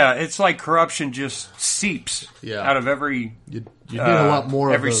 Yeah, it's like corruption just seeps out of every... You need a lot more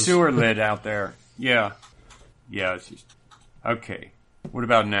of every those. sewer lid out there. Yeah. Yeah, it's just... Okay. What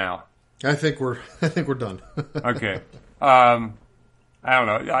about now? I think we're done. Okay. I don't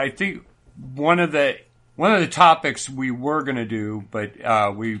know. I think one of the topics we were going to do,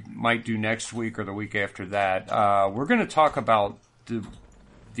 but we might do next week or the week after that, we're going to talk about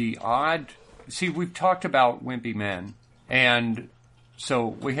the odd... See, we've talked about wimpy men, and so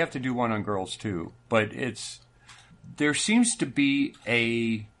we have to do one on girls too. But there seems to be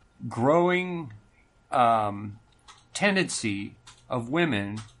a growing tendency of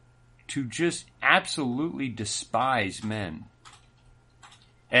women to just absolutely despise men.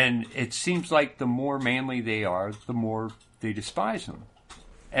 And it seems like the more manly they are, the more they despise them.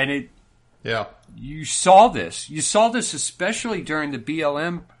 And you saw this. You saw this especially during the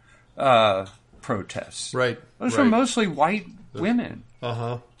BLM protests. Right. Those were mostly white women.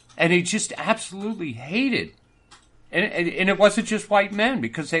 Uh-huh. And they just absolutely hated. And it wasn't just white men,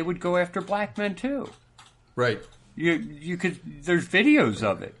 because they would go after black men too. Right. You could. There's videos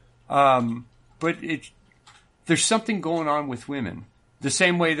of it. But there's something going on with women. The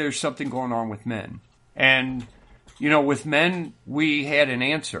same way there's something going on with men. And, with men, we had an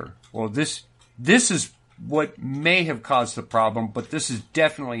answer. Well, this is what may have caused the problem, but this is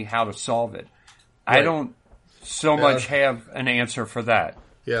definitely how to solve it. Right. I don't so much have an answer for that.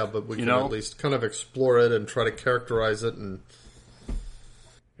 Yeah, but we can at least kind of explore it and try to characterize it and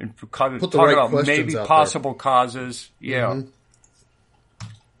talk right about maybe possible causes. Yeah. Mm-hmm.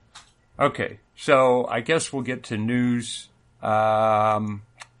 Okay, so I guess we'll get to news. Let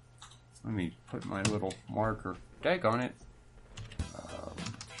me put my little marker. Daggone it.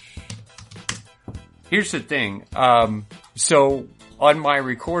 Here's the thing. So on my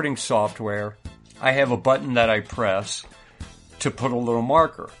recording software, I have a button that I press to put a little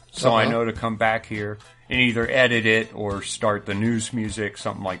marker. So I know to come back here and either edit it or start the news music,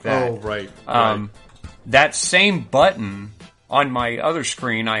 something like that. Oh, right. That same button on my other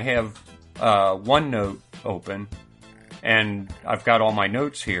screen, I have OneNote open, and I've got all my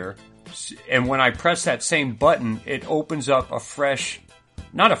notes here. And when I press that same button, it opens up it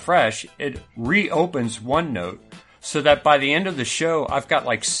reopens OneNote, so that by the end of the show, I've got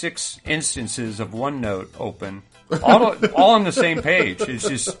like 6 instances of OneNote open, all on the same page. It's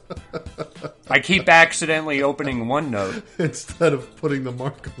just, I keep accidentally opening OneNote. Instead of putting the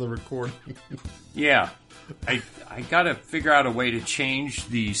mark on the recording. Yeah. I got to figure out a way to change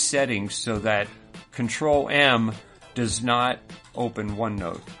the settings so that Control M does not open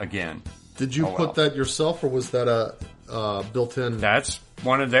OneNote again. Did you put that yourself, or was that a built-in? That's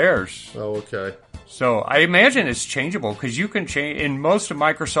one of theirs. Oh, okay. So I imagine it's changeable because you can change in most of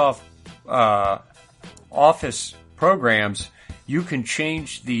Microsoft Office programs. You can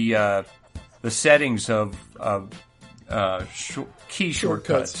change the settings of key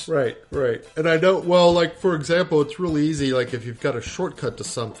shortcuts. Right. And I know, well, like for example, it's really easy. Like if you've got a shortcut to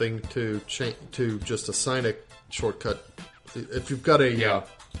something to just assign a shortcut. If you've got a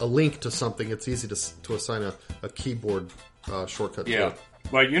link to something, it's easy to assign a keyboard shortcut to it.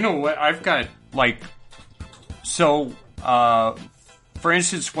 But you know what? I've got for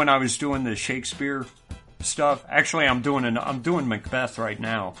instance, when I was doing the Shakespeare stuff, actually I'm doing Macbeth right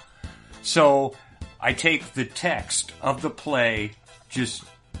now. So I take the text of the play, just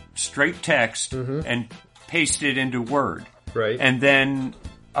straight text, and paste it into Word. Right. And then,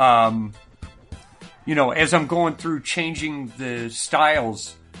 as I'm going through changing the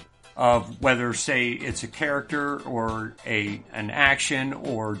styles of whether, say, it's a character or an action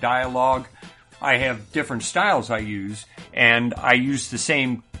or dialogue, I have different styles I use, and I use the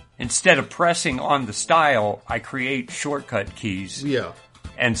same. Instead of pressing on the style, I create shortcut keys. Yeah.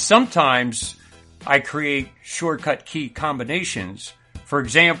 And sometimes I create shortcut key combinations. For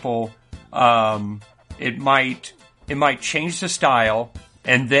example, it might change the style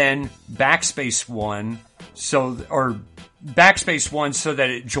and then backspace one so that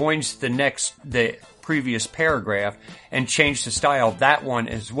it joins the previous paragraph, and change the style of that one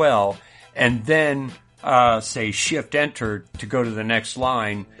as well, and then say Shift Enter to go to the next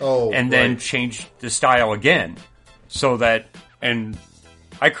line, then change the style again, so that, and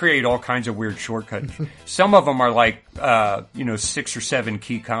I create all kinds of weird shortcuts. Some of them are like 6 or 7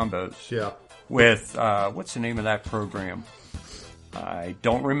 key combos. Yeah. With what's the name of that program? I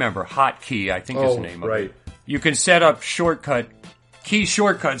don't remember. Hotkey, I think is the name of it. You can set up key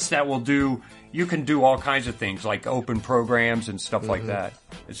shortcuts that will do. You can do all kinds of things like open programs and stuff like that.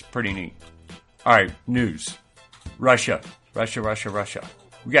 It's pretty neat. All right, news. Russia.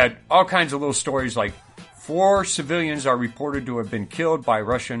 We got all kinds of little stories like 4 civilians are reported to have been killed by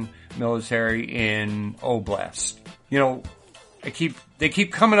Russian military in Oblast. They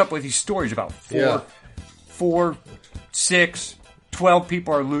keep coming up with these stories about 4, 6, 12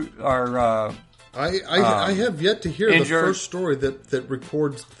 people are I have yet to hear injured. The first story that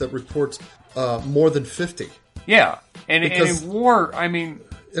reports more than 50. Yeah, and in war, I mean,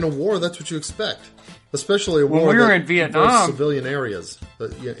 in a war, that's what you expect, especially a war when we were in Vietnam, civilian areas,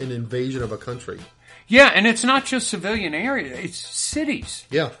 an invasion of a country. Yeah, and it's not just civilian areas; it's cities.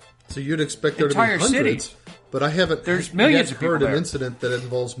 Yeah, so you'd expect there to be hundreds, cities. But I haven't. There's millions of people heard there. An incident that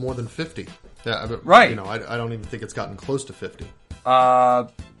involves more than 50. Yeah, right. I don't even think it's gotten close to 50.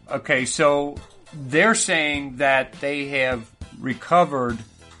 Okay, so they're saying that they have recovered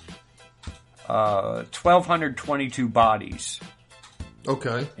 1,222 bodies.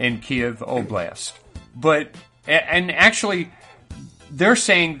 Okay. In Kiev Oblast. And actually, they're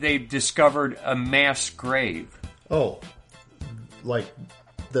saying they've discovered a mass grave. Oh. Like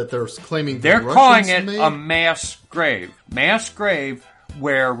that they're claiming they're calling it a mass grave. Mass grave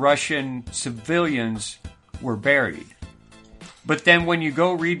where Russian civilians were buried. But then when you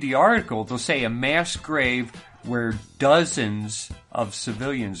go read the article, they'll say a mass grave where dozens of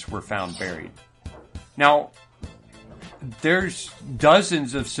civilians were found buried. Now, there's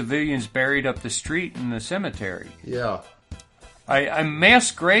dozens of civilians buried up the street in the cemetery. Yeah. A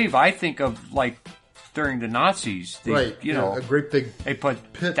mass grave, I think of like during the Nazis. Right. A great big they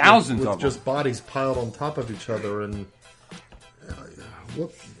put pit thousands with of them. Just bodies piled on top of each other. And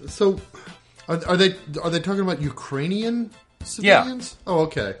so, are they talking about Ukrainian civilians? Yeah. Oh,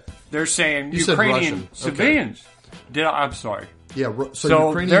 okay. They're saying you Ukrainian civilians. Okay. I'm sorry. Yeah. So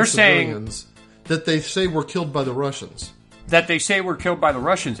Ukrainian they're civilians that they say were killed by the Russians. That they say were killed by the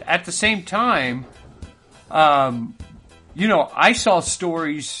Russians. At the same time, I saw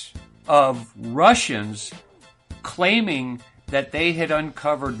stories of Russians claiming that they had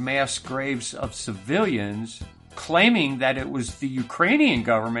uncovered mass graves of civilians, claiming that it was the Ukrainian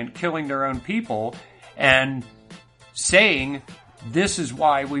government killing their own people, and saying this is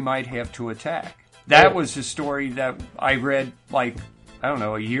why we might have to attack. That was a story that I read,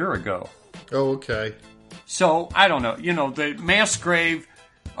 a year ago. Oh, okay. So, I don't know. The mass grave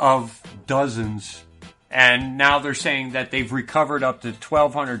of dozens, and now they're saying that they've recovered up to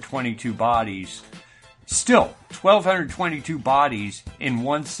 1,222 bodies. Still, 1,222 bodies in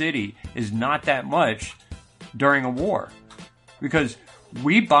one city is not that much during a war. Because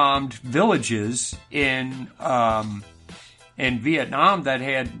we bombed villages in Vietnam that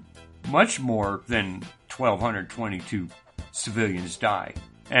had much more than 1,222 civilians die,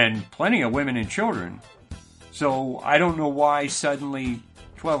 and plenty of women and children. So I don't know why suddenly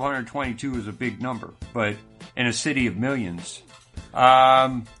 1,222 is a big number, but in a city of millions.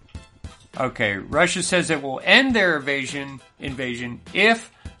 Okay, Russia says it will end their invasion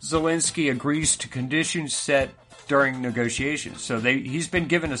if Zelensky agrees to conditions set during negotiations. So he's been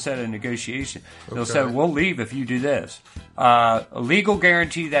given a set of negotiations. They'll say, we'll leave if you do this. A legal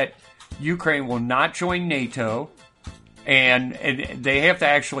guarantee that Ukraine will not join NATO, and they have to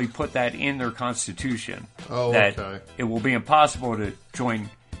actually put that in their constitution. That it will be impossible to join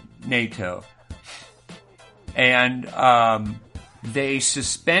NATO. And they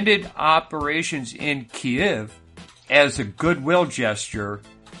suspended operations in Kiev as a goodwill gesture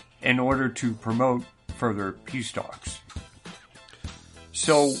in order to promote further peace talks.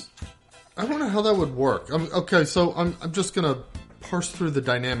 So I wonder how that would work. So I'm just going to parse through the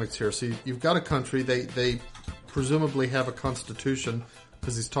dynamics here. So you've got a country, they presumably have a constitution,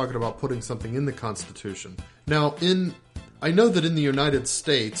 because he's talking about putting something in the constitution. Now, I know that in the United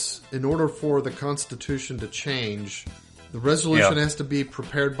States, in order for the constitution to change, the resolution has to be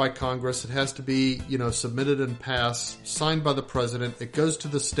prepared by Congress. It has to be, submitted and passed, signed by the president. It goes to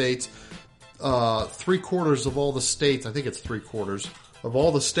the states. 3/4 of all the states, I think it's 3/4 of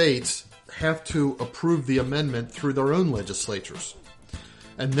all the states, have to approve the amendment through their own legislatures.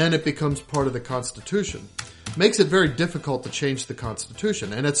 And then it becomes part of the Constitution. Makes it very difficult to change the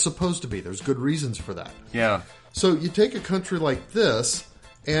Constitution, and it's supposed to be. There's good reasons for that. Yeah. So you take a country like this,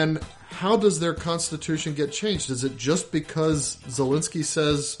 and how does their Constitution get changed? Is it just because Zelensky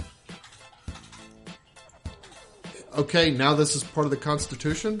says, okay, now this is part of the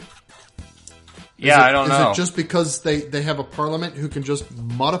Constitution? I don't know. Is it just because they have a parliament who can just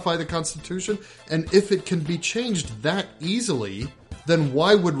modify the Constitution? And if it can be changed that easily, then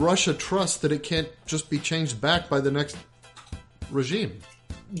why would Russia trust that it can't just be changed back by the next regime?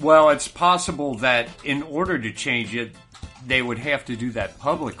 Well, it's possible that in order to change it, they would have to do that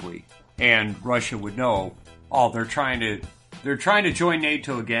publicly, and Russia would know, they're trying to join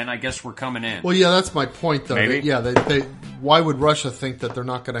NATO again. I guess we're coming in. Well, yeah, that's my point, though. Maybe. Why would Russia think that they're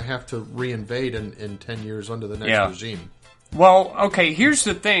not going to have to reinvade in 10 years under the next regime? Well, okay, here's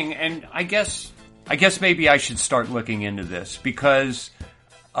the thing, and I guess maybe I should start looking into this, because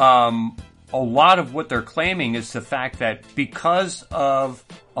a lot of what they're claiming is the fact that because of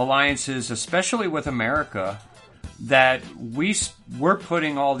alliances, especially with America, that we're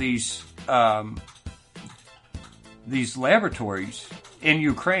putting all these laboratories in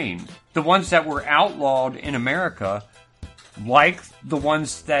Ukraine, the ones that were outlawed in America, like the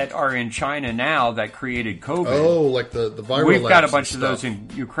ones that are in China now that created COVID. Oh, like the viral We've got a labs bunch of those in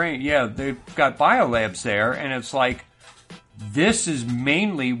Ukraine. Yeah, they've got biolabs there, and it's like, this is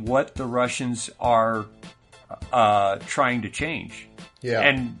mainly what the Russians are trying to change. Yeah.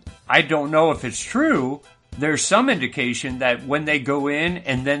 And I don't know if it's true. There's some indication that when they go in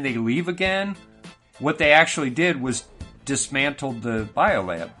and then they leave again, what they actually did was dismantled the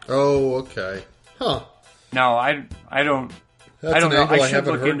biolab. Oh, okay. Huh. Now, I don't know. I should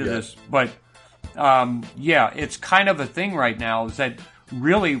look into this. But, it's kind of a thing right now, is that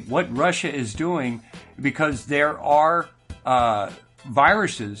really what Russia is doing, because there are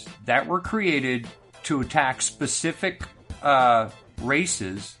viruses that were created to attack specific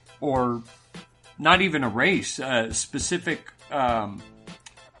races, or not even a race, specific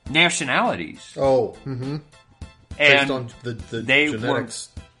nationalities. Oh, mm-hmm. And based on the genetics.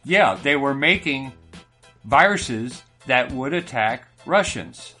 They were making viruses that would attack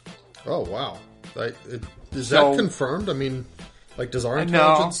Russians. Oh, wow. Is that confirmed? I mean, does our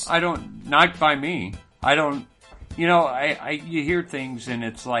intelligence... No, I don't. Not by me. I don't... you hear things and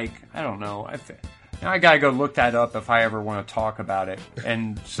it's like, I don't know. I gotta go look that up if I ever want to talk about it.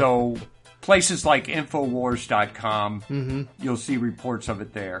 And so places like Infowars.com, mm-hmm. You'll see reports of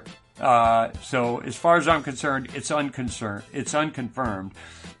it there. So as far as I'm concerned, it's unconfirmed.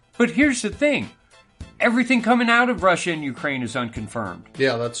 But here's the thing. Everything coming out of Russia and Ukraine is unconfirmed.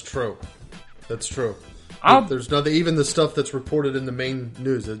 Yeah, that's true. There's nothing, even the stuff that's reported in the main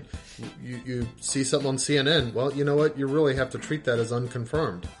news. You see something on CNN, well, you know what? You really have to treat that as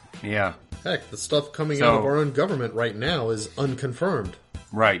unconfirmed. Yeah. Heck, the stuff coming out of our own government right now is unconfirmed.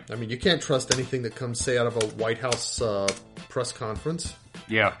 Right. I mean, you can't trust anything that comes, say, out of a White House press conference.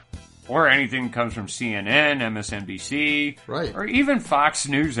 Yeah. Or anything that comes from CNN, MSNBC. Right. Or even Fox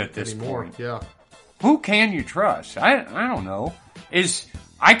News at this point. Yeah. Who can you trust? I don't know.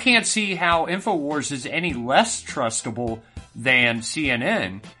 I can't see how InfoWars is any less trustable than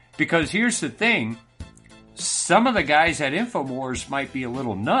CNN, because here's the thing. Some of the guys at InfoWars might be a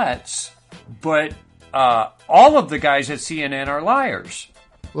little nuts, but all of the guys at CNN are liars.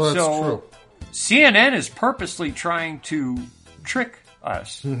 Well, that's true. CNN is purposely trying to trick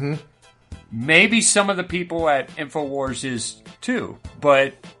us. Mm-hmm. Maybe some of the people at InfoWars is too,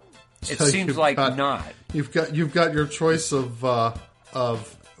 but it seems like not. You've got your choice of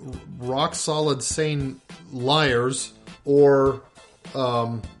rock solid sane liars, or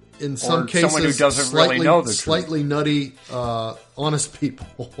in some cases, someone who doesn't really know the slightly nutty, honest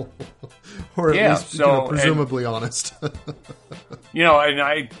people, or at least presumably honest.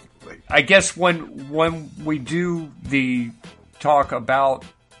 And I guess when we do the talk about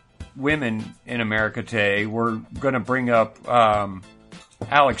women in America today, we're going to bring up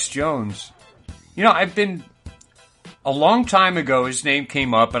Alex Jones. I've been a long time ago. His name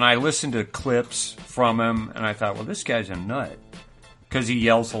came up, and I listened to clips from him, and I thought, well, this guy's a nut because he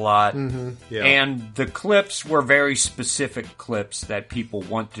yells a lot. Mm-hmm. Yeah. And the clips were very specific clips that people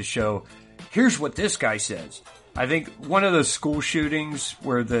want to show. Here's what this guy says. I think one of the school shootings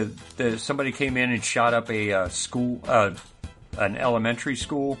where the somebody came in and shot up a school, an elementary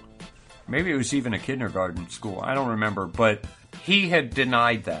school. Maybe it was even a kindergarten school. I don't remember, but he had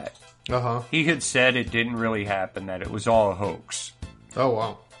denied that. Uh-huh. He had said it didn't really happen, that it was all a hoax. Oh,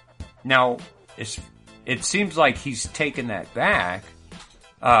 wow. Now, it seems like he's taken that back.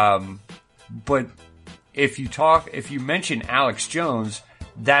 But if you mention Alex Jones,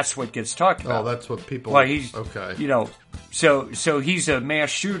 that's what gets talked about. Oh, that's what people... Well, he's... Okay. So he's a mass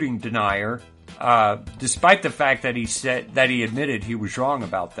shooting denier, despite the fact that he admitted he was wrong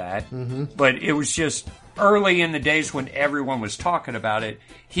about that. Mm-hmm. But it was just early in the days when everyone was talking about it,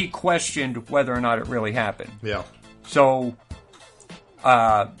 he questioned whether or not it really happened. Yeah. So,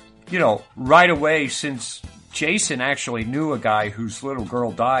 right away, since Jason actually knew a guy whose little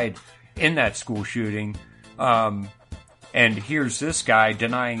girl died in that school shooting, and here's this guy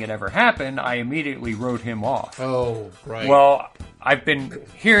denying it ever happened, I immediately wrote him off. Oh, right. Well, I've been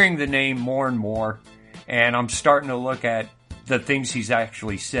hearing the name more and more, and I'm starting to look at the things he's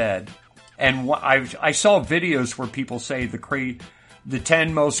actually said. And I saw videos where people say the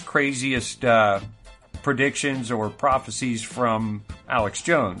 10 most craziest predictions or prophecies from Alex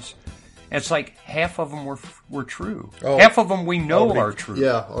Jones. And it's like half of them were true. Oh. Half of them we know are true.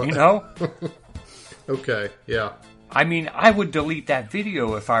 Yeah. Okay, yeah. I mean, I would delete that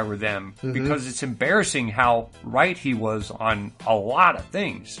video if I were them, mm-hmm. because it's embarrassing how right he was on a lot of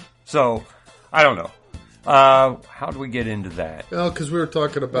things. So, I don't know. How do we get into that? Well, because we were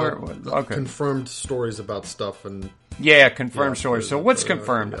talking about confirmed stories about stuff. Confirmed stories. So what's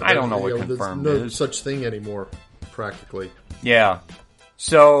confirmed? I don't know what confirmed is. There's no such thing anymore, practically. Yeah.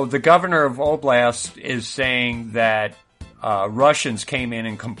 So the governor of Oblast is saying that Russians came in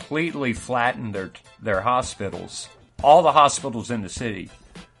and completely flattened their hospitals. All the hospitals in the city,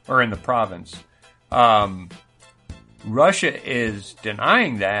 or in the province. Russia is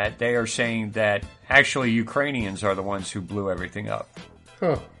denying that. They are saying that actually Ukrainians are the ones who blew everything up.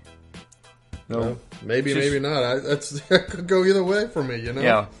 Huh. No, maybe not. That could go either way for me,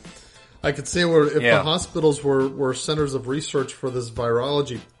 Yeah. I could see where if the hospitals were centers of research for this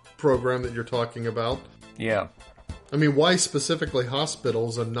virology program that you're talking about. Yeah. I mean, why specifically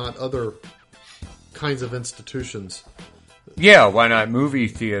hospitals and not other kinds of institutions? Yeah, why not movie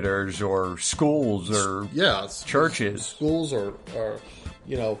theaters or schools or churches? Schools or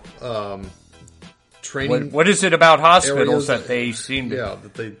training. What is it about hospitals that they seem to...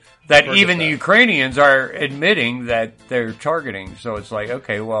 that even the Ukrainians are admitting that they're targeting. So it's like,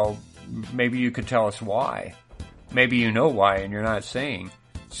 okay, well, maybe you could tell us why. Maybe you know why and you're not saying.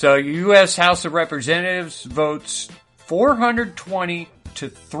 So U.S. House of Representatives votes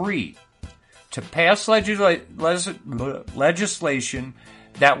 420-3 to pass legislation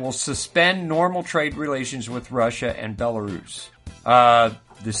that will suspend normal trade relations with Russia and Belarus. The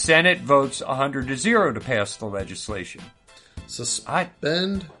Senate votes 100-0 to pass the legislation.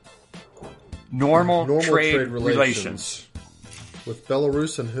 Suspend normal trade relations. With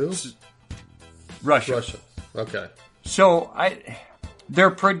Belarus and who? Russia. Okay. So they're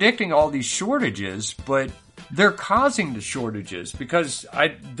predicting all these shortages, but they're causing the shortages because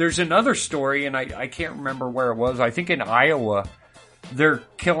there's another story, and I can't remember where it was. I think in Iowa, they're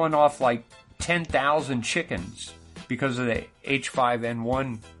killing off like 10,000 chickens because of the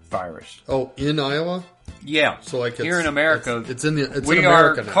H5N1 virus. Oh, in Iowa? Yeah. So like here in America, it's in America we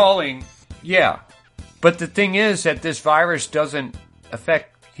are calling. Yeah, but the thing is that this virus doesn't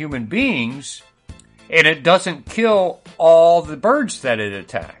affect human beings, and it doesn't kill all the birds that it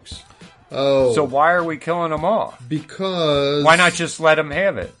attacks. Oh. So why are we killing them off? Because... Why not just let them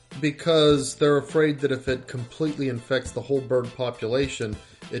have it? because they're afraid that if it completely infects the whole bird population,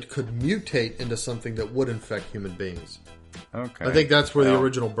 it could mutate into something that would infect human beings. Okay. I think that's where the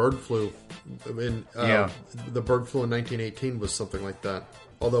original bird flu, the bird flu in 1918 was something like that.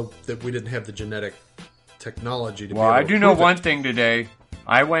 Although that we didn't have the genetic technology to be able to I do prove know it. one thing today.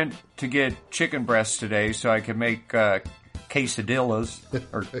 I went to get chicken breasts today so I could make quesadillas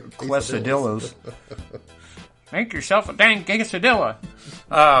or quesadillas. Make yourself a dang quesadilla.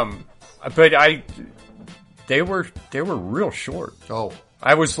 But they were real short. Oh,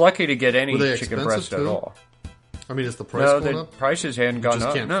 I was lucky to get any they chicken breast at all. I mean, is the price going the up? prices hadn't gone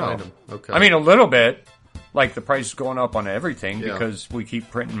up. Can't find them. Okay. I mean, a little bit. Like the price is going up on everything Yeah. because we keep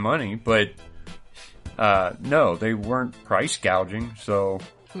printing money, but no, they weren't price gouging. So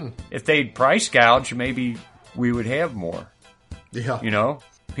if they'd price gouge, maybe we would have more. Yeah. You know,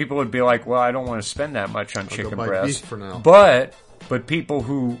 people would be like, "Well, I don't want to spend that much on chicken breast beef for now." But people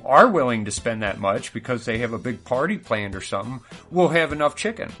who are willing to spend that much because they have a big party planned or something will have enough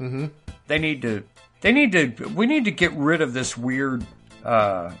chicken. Mm-hmm. We need to get rid of this weird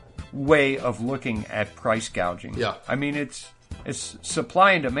way of looking at price gouging. Yeah. I mean, it's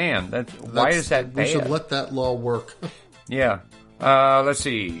supply and demand. Why is that bad? We should let that law work. Yeah. Let's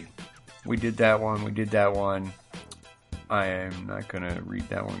see. We did that one. I am not going to read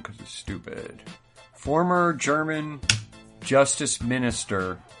that one because it's stupid. Former German Justice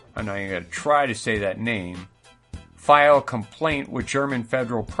Minister, and I got to try to say that name, file a complaint with German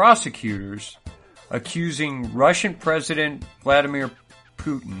federal prosecutors accusing Russian President Vladimir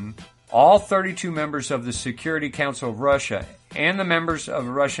Putin, all 32 members of the Security Council of Russia, and the members of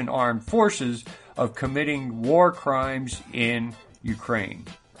the Russian armed forces of committing war crimes in Ukraine.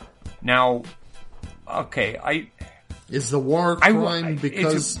 Now, okay, is the war crime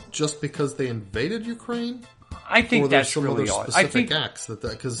just because they invaded Ukraine? I think that's really other odd. specific acts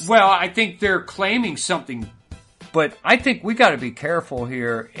because I think they're claiming something, but I think we got to be careful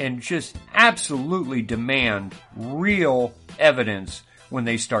here and just absolutely demand real evidence when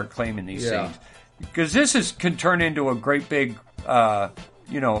they start claiming these things, because this can turn into a great big,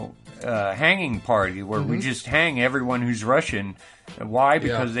 hanging party where we just hang everyone who's Russian. Why?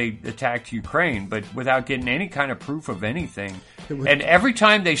 Because they attacked Ukraine, but without getting any kind of proof of anything. And every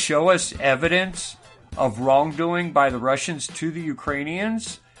time they show us evidence of wrongdoing by the Russians to the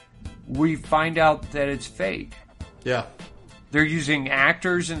Ukrainians, we find out that it's fake. Yeah. They're using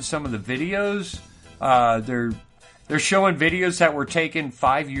actors in some of the videos. They're showing videos that were taken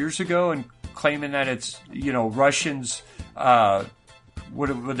 5 years ago and claiming that it's, Russians, what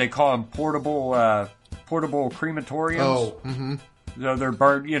would they call them? Portable crematoriums. Oh, mm-hmm. They're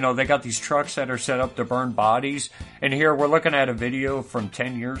burned, they got these trucks that are set up to burn bodies. And here we're looking at a video from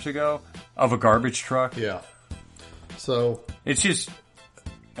 10 years ago of a garbage truck. Yeah. So it's just,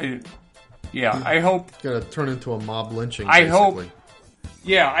 I hope. It's going to turn into a mob lynching, I basically.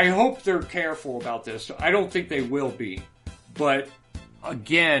 I hope they're careful about this. I don't think they will be. But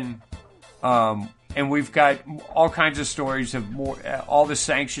again, and we've got all kinds of stories of all the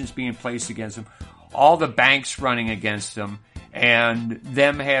sanctions being placed against them, all the banks running against them, and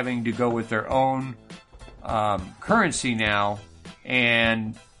them having to go with their own currency now.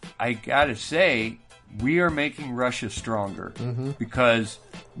 And I gotta say, we are making Russia stronger because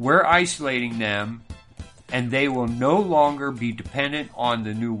we're isolating them, and they will no longer be dependent on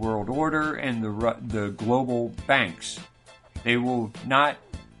the New World Order and the global banks. They will not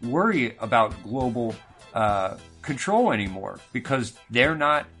worry about global control anymore because they're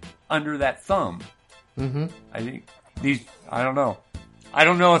not under that thumb. Mm-hmm. I think I don't know. I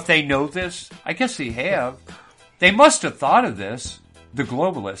don't know if they know this. I guess they have. They must have thought of this. The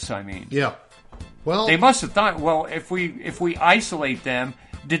globalists, I mean. Yeah. Well, they must have thought, well, if we isolate them,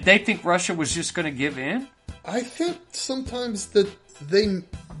 did they think Russia was just going to give in? I think sometimes that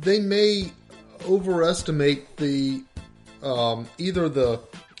they may overestimate the either the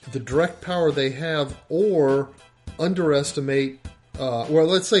direct power they have or underestimate,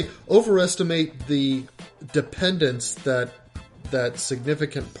 let's say overestimate the dependence that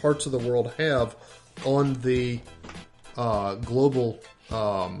significant parts of the world have on the global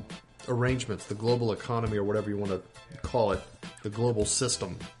arrangements, the global economy, or whatever you want to call it, the global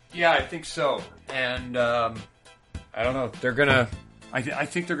system. Yeah, I think so. And I don't know. They're gonna. I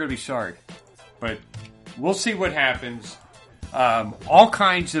think they're gonna be sorry, but we'll see what happens. All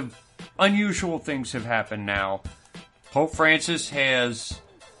kinds of unusual things have happened now. Pope Francis has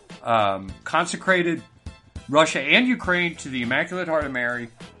consecrated Russia and Ukraine to the Immaculate Heart of Mary.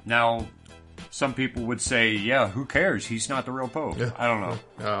 Now, some people would say, yeah, who cares? He's not the real Pope. Yeah. I don't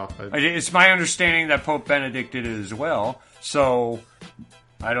know. It's my understanding that Pope Benedict did it as well. So,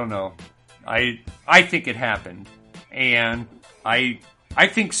 I don't know. I think it happened, and I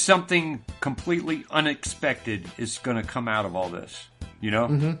think something completely unexpected is going to come out of all this. You know?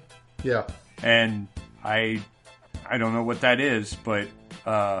 Mm-hmm. Yeah. And I don't know what that is, but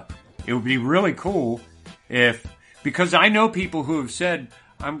it would be really cool because I know people who have said,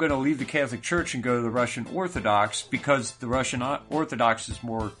 I'm going to leave the Catholic Church and go to the Russian Orthodox because the Russian Orthodox is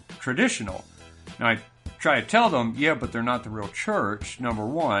more traditional. Now, I try to tell them, yeah, but they're not the real church, number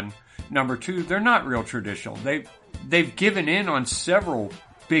one. Number two, they're not real traditional. They've given in on several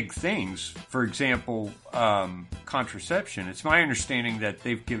big things. For example, contraception. It's my understanding that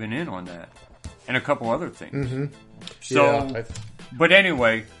they've given in on that. And a couple other things. Mm-hmm. So, but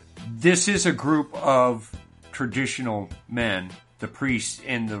anyway, this is a group of traditional men, the priests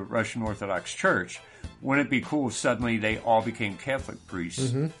in the Russian Orthodox Church. Wouldn't it be cool if suddenly they all became Catholic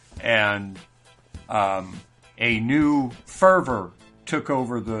priests and a new fervor took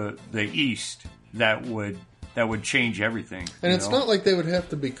over the East that would change everything? And it's not like they would have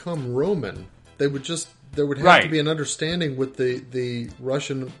to become Roman. There would have to be an understanding with the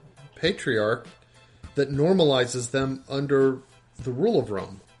Russian patriarch that normalizes them under the rule of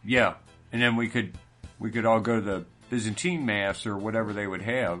Rome. Yeah, and then we could all go to the Byzantine Mass or whatever they would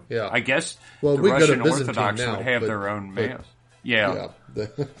have. Yeah. I guess the Russian Orthodox would have their own Mass. Yeah.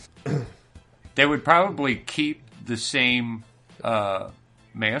 They would probably keep the same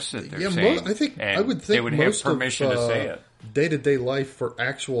Mass that they're saying. I would think they would have permission to say it. Day-to-day life for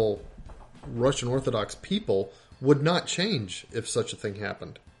actual Russian Orthodox people would not change if such a thing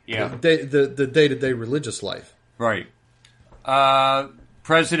happened. Yeah. The day-to-day religious life. Right.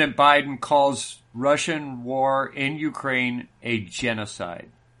 President Biden calls Russian war in Ukraine a genocide.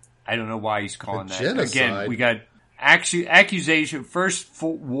 I don't know why he's calling that. Genocide? Again, we got accusation, first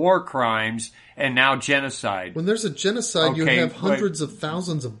war crimes, and now genocide. When there's a genocide, you have hundreds of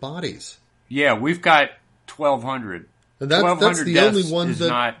thousands of bodies. Yeah, we've got 1,200. And that's the only one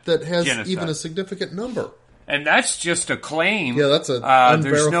that has genocide. Even a significant number. And that's just a claim. Yeah, that's an unverified.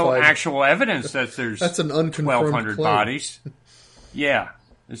 There's no actual evidence that there's that's an unconfirmed 1,200 claim. bodies. Yeah,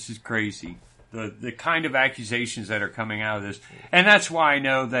 this is crazy. The kind of accusations that are coming out of this. And that's why I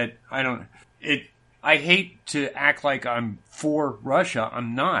know that I hate to act like I'm for Russia.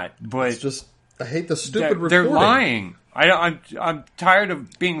 I'm not. But it's just, I hate the stupid reporting. They're lying. I'm tired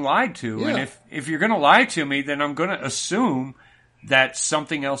of being lied to. Yeah. And if you're going to lie to me, then I'm going to assume that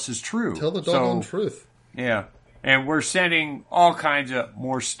something else is true. Tell the doggone truth. Yeah. And we're sending all kinds of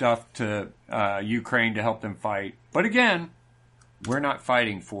more stuff to Ukraine to help them fight. But again, we're not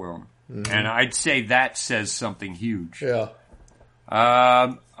fighting for them. Mm-hmm. And I'd say that says something huge. Yeah.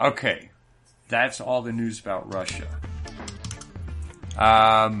 Okay. That's all the news about Russia.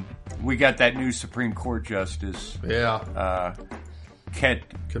 We got that new Supreme Court justice. Yeah.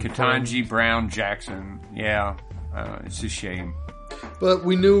 Ketanji Brown Jackson. Yeah. It's a shame. But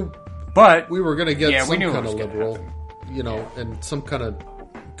we knew we were going to get some kind of liberal, and some kind of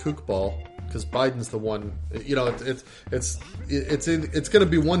kookball, because Biden's the one. It's going to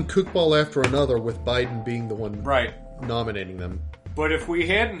be one kookball after another, with Biden being the one nominating them. But if we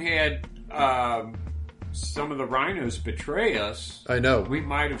hadn't had some of the rhinos betray us, I know, we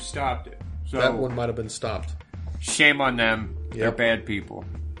might have stopped it. So that one might have been stopped. Shame on them. Yep. They're bad people.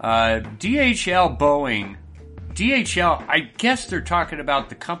 DHL Boeing. DHL, I guess they're talking about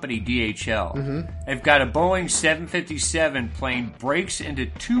the company DHL. Mm-hmm. They've got a Boeing 757 plane breaks into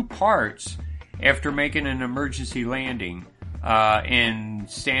two parts after making an emergency landing in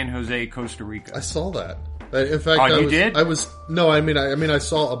San Jose, Costa Rica. I saw that. In fact, I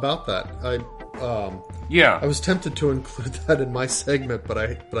saw about that. I was tempted to include that in my segment, but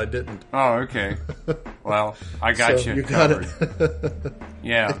I didn't. Oh, okay. Well, I got you. You got it.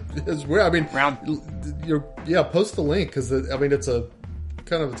 Yeah, it's weird. I mean, post the link, because it's a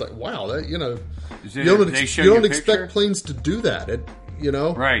kind of, it's like, wow, that you don't expect planes to do that.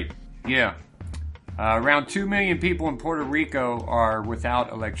 Right? Yeah. Around 2 million people in Puerto Rico are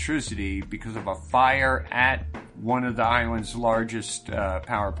without electricity because of a fire at one of the island's largest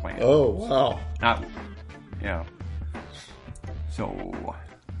power plants. Oh, wow. So,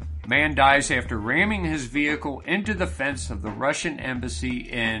 man dies after ramming his vehicle into the fence of the Russian embassy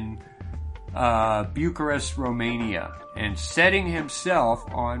in Bucharest, Romania, and setting himself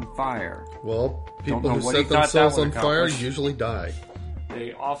on fire. Well, people who set themselves on fire usually die.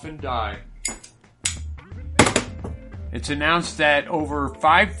 They often die. It's announced that over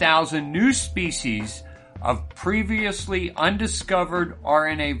 5,000 new species of previously undiscovered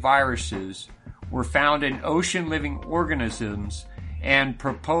RNA viruses were found in ocean-living organisms, and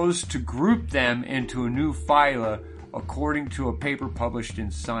proposed to group them into a new phyla according to a paper published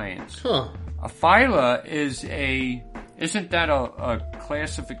in Science. Huh. A phyla isn't that a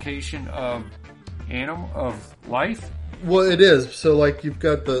classification of life? Well, it is. So, like, you've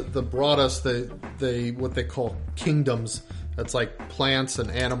got the broadest, they what they call kingdoms. That's like plants and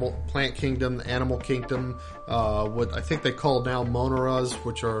plant kingdom, animal kingdom. What I think they call now monoras,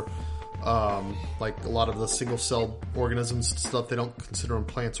 which are like a lot of the single-celled organisms and stuff. They don't consider them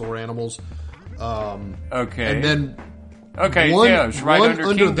plants or animals. Okay. And then it's right one under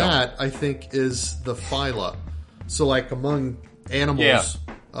kingdom. that, I think, is the phyla. So, like, among animals,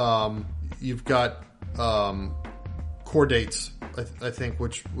 you've got chordates, I think,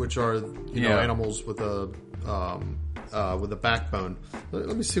 which are you know, animals with a backbone.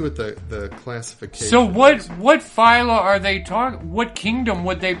 Let me see what the classification. So what phyla are they talking? What kingdom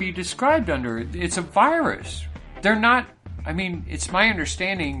would they be described under? It's a virus. They're not. I mean, it's my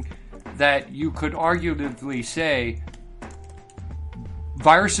understanding that you could arguably say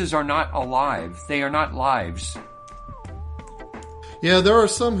viruses are not alive. They are not lives. Yeah, there are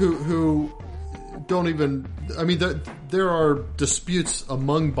some who don't even. I mean, there are disputes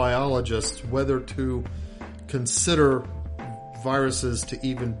among biologists whether to consider viruses to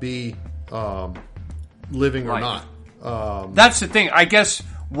even be living or not. That's the thing. I guess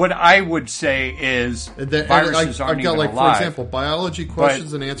what I would say is viruses aren't even alive. For example,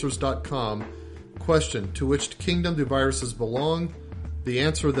 biologyquestionsananswers.com question: to which kingdom do viruses belong? The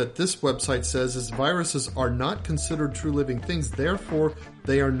answer that this website says is viruses are not considered true living things, therefore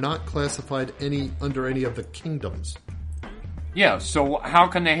they are not classified under any of the kingdoms. Yeah, so how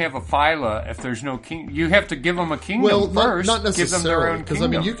can they have a phyla if there's no king? You have to give them a kingdom first. Not necessarily, because I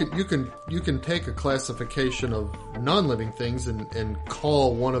mean you can take a classification of non-living things and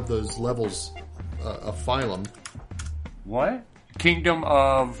call one of those levels a phylum. What? Kingdom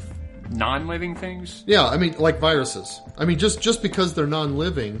of non-living things? Yeah, I mean, like viruses. I mean, just because they're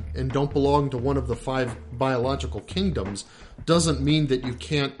non-living and don't belong to one of the 5 biological kingdoms doesn't mean that you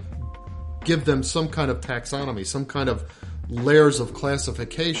can't give them some kind of taxonomy, some kind of layers of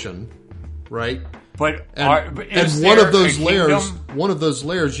classification, right? But one of those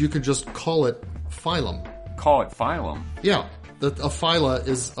layers, you could just call it phylum. Call it phylum. Yeah. A phyla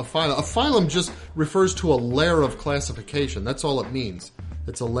is a phylum. A phylum just refers to a layer of classification. That's all it means.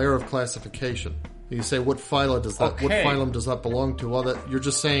 It's a layer of classification. You say, what phyla does that? Okay. What phylum does that belong to? Well, you're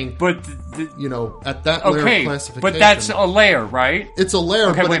just saying, but at that layer of classification. But that's a layer, right? It's a layer,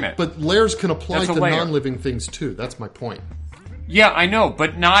 okay, but layers can apply to non-living things too. That's my point. Yeah, I know,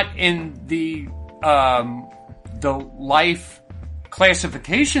 but not in the life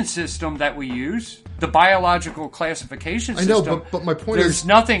classification system that we use, the biological classification system. I know, but my point is, there's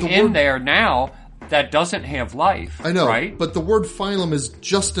nothing in there now that doesn't have life. I know, right? But the word phylum is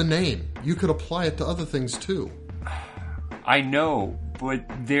just a name. You could apply it to other things too. I know, but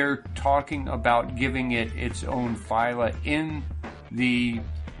they're talking about giving it its own phyla in the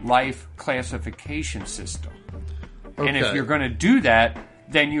life classification system. Okay. And if you're going to do that,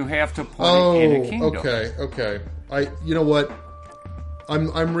 then you have to put it in a kingdom. Okay. You know what?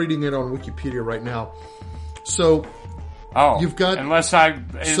 I'm reading it on Wikipedia right now. So you've got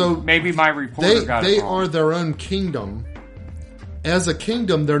maybe my reporter got it wrong. They are their own kingdom. As a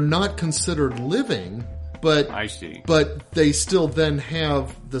kingdom, they're not considered living, but I see. But they still then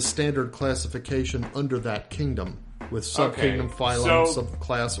have the standard classification under that kingdom with subkingdom, phylum,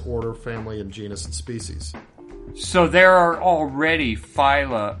 subclass, order, family, and genus and species. So there are already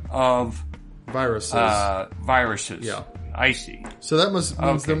phyla of viruses. Yeah, I see. So that means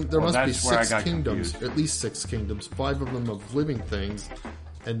there must be 6 kingdoms, confused. at least 6 kingdoms, 5 of them of living things,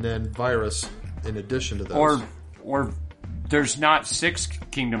 and then virus in addition to those. Or there's not 6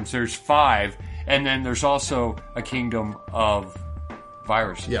 kingdoms, there's 5, and then there's also a kingdom of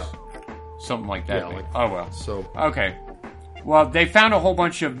viruses. Yeah. Something like that. Yeah, okay. Well, they found a whole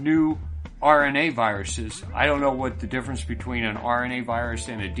bunch of new RNA viruses. I don't know what the difference between an RNA virus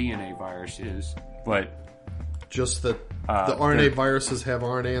and a DNA virus is, but just that the RNA viruses have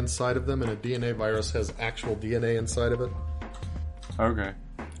RNA inside of them, and a DNA virus has actual DNA inside of it. Okay,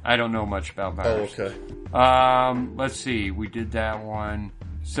 I don't know much about viruses. Oh, okay. Let's see. We did that one.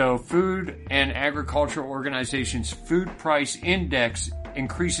 So, Food and Agricultural Organization's food price index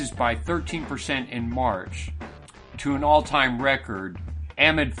increases by 13% in March to an all-time record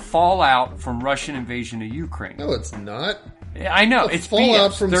amid fallout from Russian invasion of Ukraine. No, it's not. I know, it's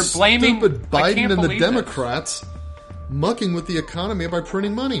fallout BS. From They're blaming stupid Biden and the Democrats mucking with the economy by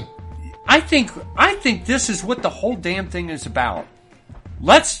printing money. I think this is what the whole damn thing is about.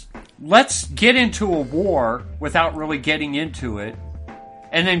 Let's get into a war without really getting into it,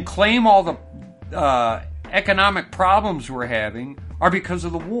 and then claim all the economic problems we're having are because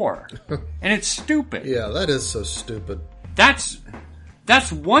of the war. And it's stupid. Yeah, that is so stupid. That's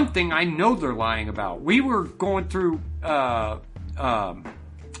one thing I know they're lying about. We were going through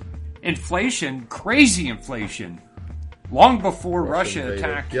inflation, crazy inflation, long before Russia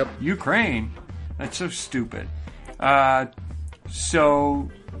attacked Ukraine. That's so stupid. Do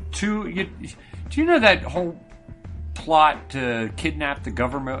you know that whole plot to kidnap the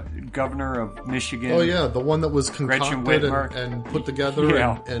governor of Michigan? Oh yeah, the one that was concocted and put together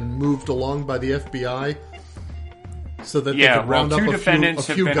and moved along by the FBI, so that they could round up a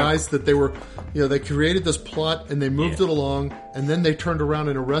few guys that they were, they created this plot and they moved it along, and then they turned around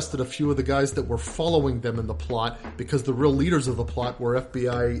and arrested a few of the guys that were following them in the plot, because the real leaders of the plot were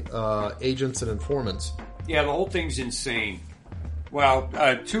FBI agents and informants. Yeah, the whole thing's insane. Well,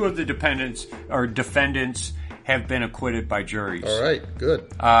 2 of the defendants have been acquitted by juries. All right, good.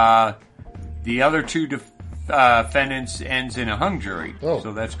 The other 2 defendants ends in a hung jury,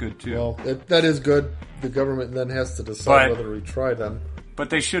 so that's good too. Well, that is good. The government then has to decide whether to retry them. But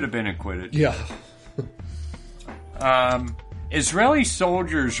they should have been acquitted. Yeah. Israeli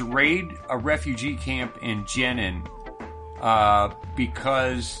soldiers raid a refugee camp in Jenin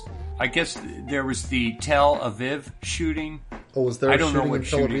because I guess there was the Tel Aviv shooting. Oh, was there a shooting in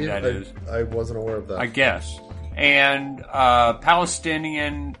Tel Aviv? That is. I wasn't aware of that. I guess. And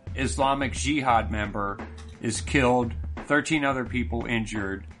Palestinian Islamic Jihad member is killed, 13 other people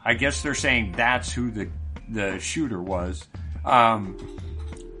injured. I guess they're saying that's who the shooter was. And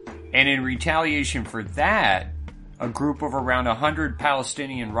in retaliation for that, a group of around 100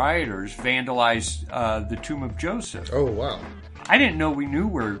 Palestinian rioters vandalized the tomb of Joseph. Oh, wow. I didn't know we knew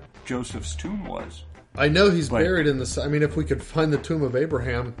where Joseph's tomb was. I know he's buried in the... I mean, if we could find the tomb of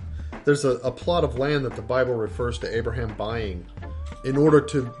Abraham, there's a plot of land that the Bible refers to Abraham buying in order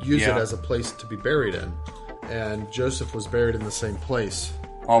to use it as a place to be buried in. And Joseph was buried in the same place.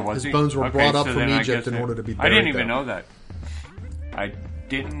 Oh, was His bones were brought up from Egypt in order to be buried I didn't even know that. I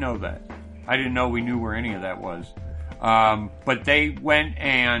didn't know that. I didn't know we knew where any of that was. But they went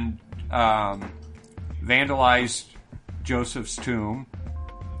and vandalized Joseph's tomb.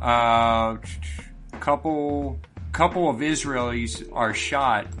 Couple of Israelis are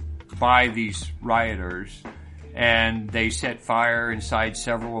shot by these rioters, and they set fire inside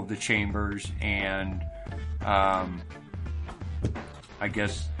several of the chambers, and I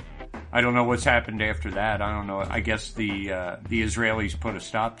guess I don't know what's happened after that. I don't know. I guess the Israelis put a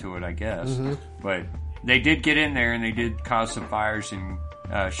stop to it, I guess. But they did get in there and they did cause some fires and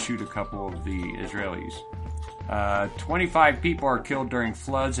shoot a couple of the Israelis. 25 people are killed during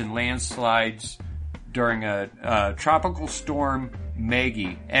floods and landslides during a tropical storm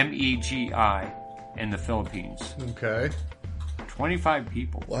Megi, M-E-G-I, in the Philippines. Okay. 25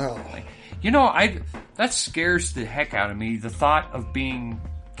 people. Wow. That scares the heck out of me, the thought of being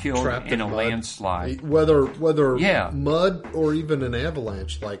killed in a landslide. Whether mud or even an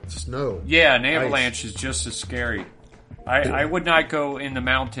avalanche like snow. Yeah, an avalanche is just as scary. I would not go in the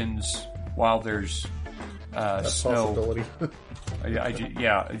mountains while there's snow. Possibility.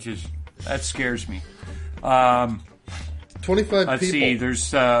 That scares me. 25 let's people. See, there's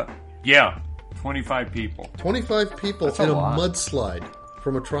 25 people. 25 people in a mudslide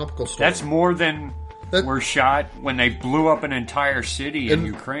from a tropical storm. That's more than were shot when they blew up an entire city in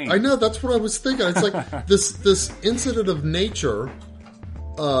Ukraine. I know, that's what I was thinking. It's like this incident of nature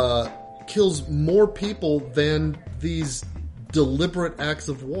kills more people than these deliberate acts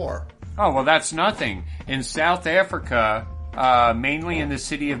of war. Oh, well, that's nothing. In South Africa, mainly in the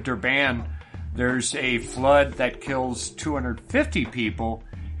city of Durban, there's a flood that kills 250 people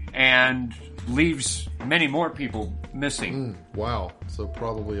and leaves many more people missing. Wow. So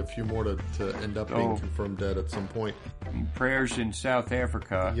probably a few more to end up being confirmed dead at some point. Prayers in South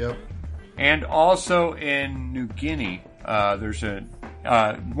Africa. Yep. And also in New Guinea, there's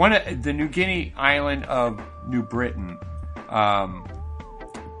the New Guinea island of New Britain.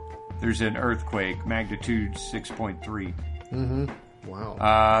 There's an earthquake, magnitude 6.3. Mm-hmm.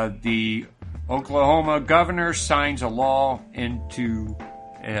 Wow. The Oklahoma governor signs a law into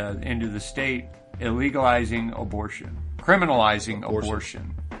the state criminalizing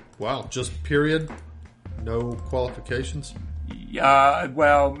abortion. Wow. Just period? No qualifications?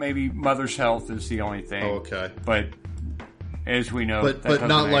 Well, maybe mother's health is the only thing. Oh, okay. But as we know, but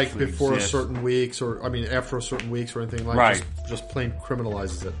not like before a certain weeks, or after a certain weeks or anything like that. Right. Just plain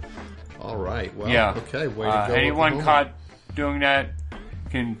criminalizes it. All right. Well, yeah. Okay. Way to go. Anyone caught doing that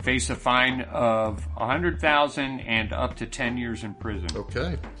can face a fine of $100,000 and up to 10 years in prison.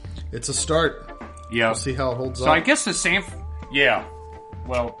 Okay. It's a start. Yeah. We'll see how it holds up. So I guess the same... Yeah.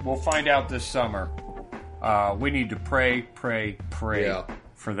 Well, we'll find out this summer. We need to pray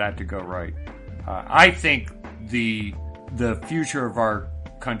for that to go right. I think the future of our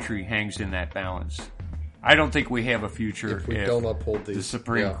country hangs in that balance. I don't think we have a future if we don't uphold these. The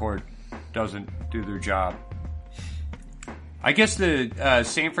Supreme Court doesn't do their job. I guess the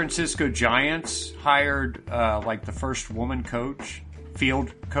San Francisco Giants hired like the first woman coach,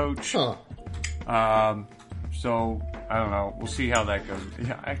 field coach. Huh. So I don't know. We'll see how that goes.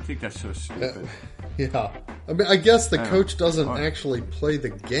 Yeah, I think that's so stupid. Yeah. I mean, I guess the coach doesn't actually play the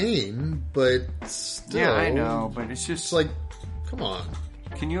game, but still. Yeah, I know, but it's just like, come on.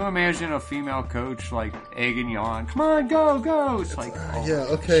 Can you imagine a female coach like egging you on? Come on, go! It's like, yeah,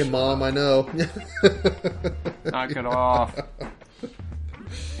 okay, Mom, I know. Knock it off.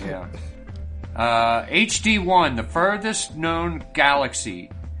 Yeah. HD1, the furthest known galaxy,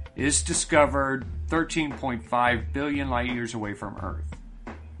 is discovered 13.5 billion light years away from Earth.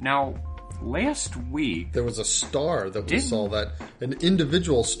 Now, last week there was a star that we saw, an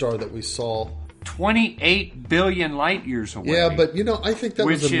individual star that we saw 28 billion light years away. Yeah, but I think that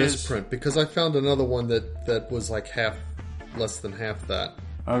was a misprint because I found another one that was like less than half that.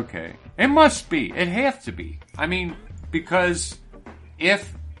 Okay. It must be. It has to be. I mean, because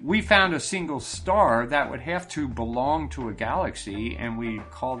if we found a single star, that would have to belong to a galaxy, and we'd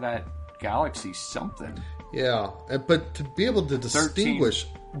call that galaxy something. Yeah, but to be able to distinguish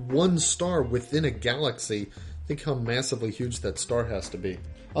one star within a galaxy, think how massively huge that star has to be.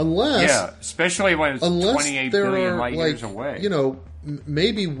 Especially when it's 28 billion light years away.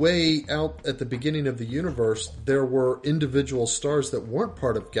 Maybe way out at the beginning of the universe, there were individual stars that weren't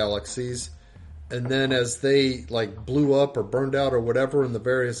part of galaxies, and then as they blew up or burned out or whatever, and the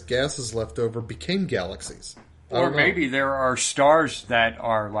various gases left over became galaxies. Or maybe there are stars that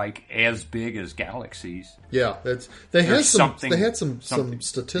are as big as galaxies. Yeah, they had some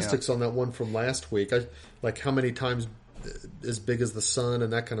statistics on that one from last week. Like how many times as big as the sun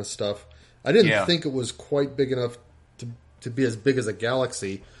and that kind of stuff. I didn't think it was quite big enough to be as big as a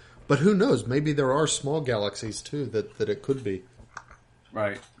galaxy, but who knows? Maybe there are small galaxies too that it could be.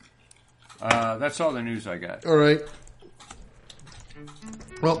 Right. That's all the news I got. All right.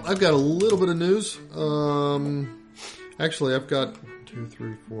 Well, I've got a little bit of news. Actually, I've got 2,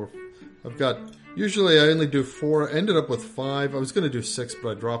 3, 4. Usually I only do 4. I ended up with 5. I was going to do 6,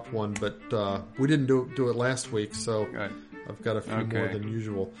 but I dropped one. But we didn't do it last week, so I've got a few more than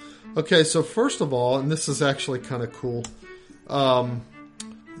usual. Okay, so first of all, and this is actually kind of cool,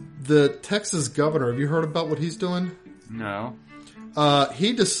 the Texas governor, have you heard about what he's doing? No.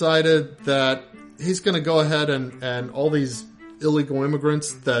 He decided that he's going to go ahead and all these illegal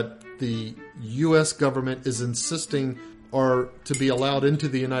immigrants that the U.S. government is insisting are to be allowed into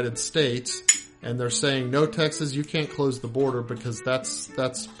the United States, and they're saying, no, Texas, you can't close the border because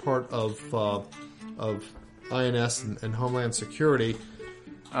that's part of INS and Homeland Security.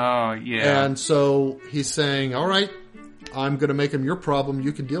 Oh, yeah. And so he's saying, all right, I'm going to make them your problem.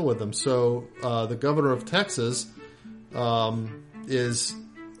 You can deal with them. So the governor of Texas is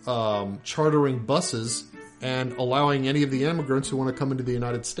chartering buses and allowing any of the immigrants who want to come into the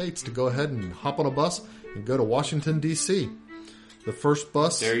United States to go ahead and hop on a bus and go to Washington, D.C. The first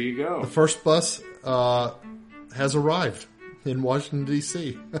bus... There you go. The first bus has arrived in Washington,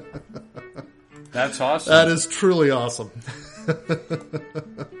 D.C. That's awesome. That is truly awesome.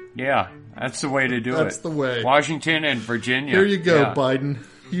 Yeah, that's the way to do it. That's the way. Washington and Virginia. Here you go, Biden.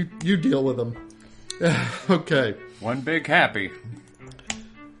 You deal with them. Okay. One big happy.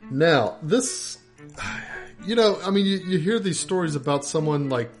 Now, this... you hear these stories about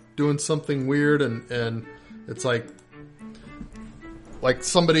someone doing something weird, and it's like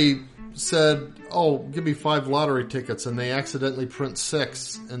somebody said, "Oh, give me 5 lottery tickets," and they accidentally print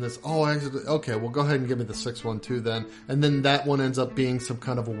 6, and this, okay, well, go ahead and give me the 6th one too, then, and then that one ends up being some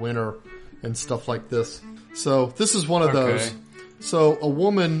kind of a winner and stuff like this. So this is one of those. So a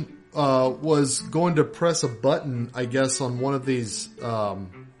woman was going to press a button, I guess, on one of these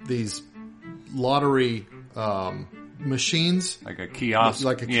lottery machines, like a kiosk,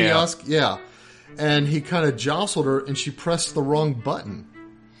 kiosk, yeah. And he kind of jostled her, and she pressed the wrong button,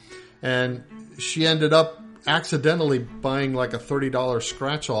 and she ended up accidentally buying a $30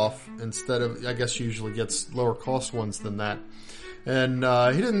 scratch off instead of, I guess she usually gets lower cost ones than that. And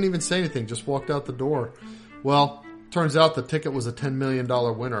he didn't even say anything, just walked out the door. Well, turns out the ticket was a $10 million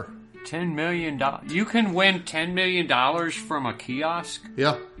winner. $10 million? You can win $10 million from a kiosk?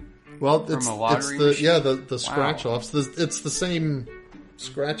 Yeah. Well, it's the scratch offs. Wow. It's the same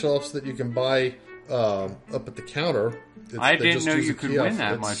scratch offs that you can buy up at the counter. I didn't know you could win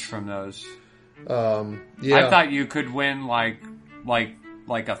that much from those. Yeah. I thought you could win like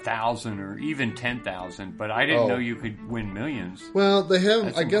like 1,000 or even 10,000, but I didn't know you could win millions. Well, they have.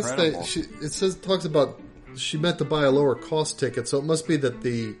 That's I guess incredible. talks about she meant to buy a lower cost ticket, so it must be that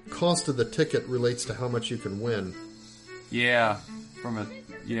the cost of the ticket relates to how much you can win. Yeah,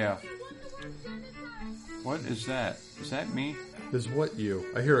 What is that? Is that me? Is what you?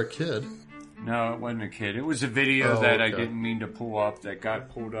 I hear a kid. No, it wasn't a kid. It was a video that I didn't mean to pull up that got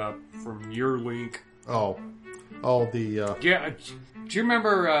pulled up from your link. Yeah. Do you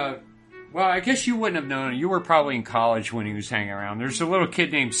remember? Well, I guess you wouldn't have known. You were probably in college when he was hanging around. There's a little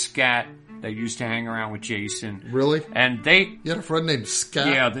kid named Scat that used to hang around with Jason. Really? And you had a friend named Scat?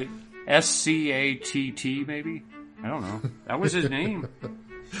 Yeah, the SCATT maybe. I don't know. That was his name.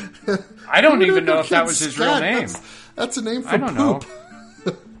 I don't even know if that was his real name. That's a name for I don't know.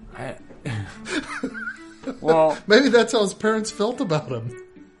 Well, maybe that's how his parents felt about him.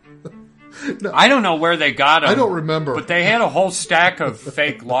 No, I don't know where they got him. I don't remember. But they had a whole stack of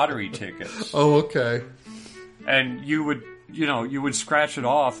fake lottery tickets. Oh, okay. And you would scratch it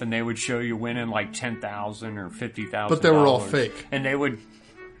off, and they would show you winning like $10,000 or $50,000. But they were all fake. And they would,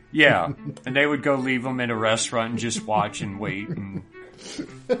 and they would go leave them in a restaurant and just watch and wait, and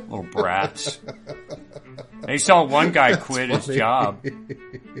little brats. They saw one guy quit his job,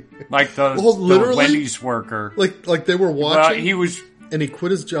 like the Wendy's worker. Like they were watching. He was, and he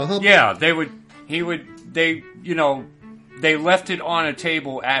quit his job. Yeah, they left it on a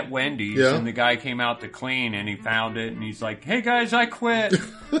table at Wendy's, and the guy came out to clean, and he found it, and he's like, "Hey guys, I quit."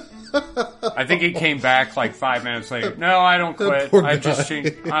 I think he came back like 5 minutes later. No, I don't quit.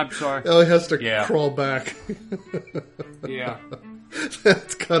 I'm sorry. Oh, he has to crawl back. Yeah.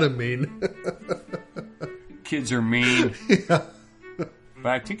 That's kind of mean. Kids are mean. Yeah.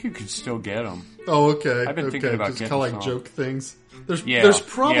 But I think you could still get them. Oh, okay. I've been thinking about just getting kind of like joke things. There's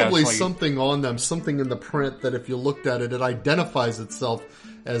probably something on them, something in the print that if you looked at it, it identifies itself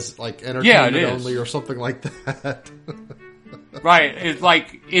as like entertainment only or something like that. Right.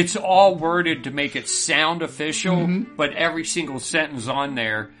 It's all worded to make it sound official, but every single sentence on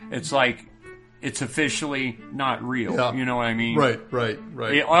there, it's like, it's officially not real. Yeah. You know what I mean?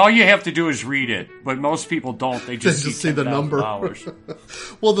 Right. All you have to do is read it, but most people don't. They just see the number.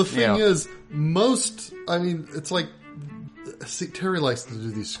 Well, the thing is, it's like, Terry likes to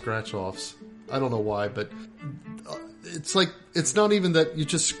do these scratch-offs. I don't know why, but it's like, it's not even that you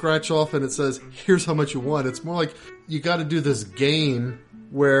just scratch off and it says, here's how much you won. It's more like, you got to do this game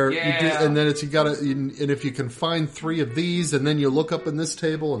where you do, and then and if you can find 3 of these, and then you look up in this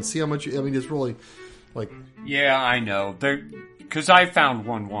table and see how much it's really like. Yeah, I know. Because I found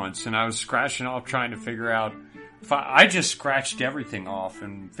one once, and I was scratching off trying to figure out. I just scratched everything off,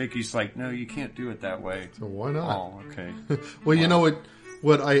 and Vicky's like, "No, you can't do it that way." So why not? Oh, okay. Well, you know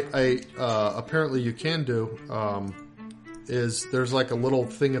what I apparently you can do is there's like a little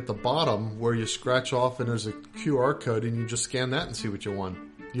thing at the bottom where you scratch off, and there's a QR code, and you just scan that and see what you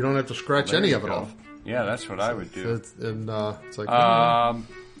won. You don't have to scratch any of it off. Yeah, that's what I would do. It's like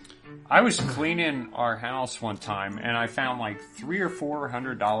I was cleaning our house one time, and I found like $300 or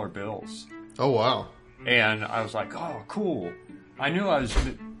 $400 bills. Oh wow! And I was like, "Oh, cool!" I knew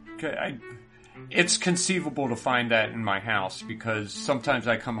it's conceivable to find that in my house because sometimes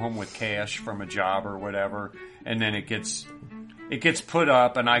I come home with cash from a job or whatever, and then it gets put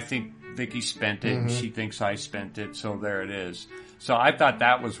up, and I think Vicky spent it, and she thinks I spent it, so there it is. So I thought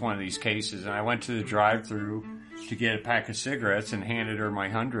that was one of these cases, and I went to the drive-thru to get a pack of cigarettes and handed her my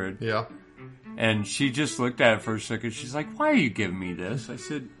 100. Yeah. And she just looked at it for a second. She's like, "Why are you giving me this?" I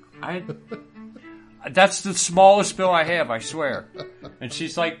said, "That's the smallest bill I have, I swear." And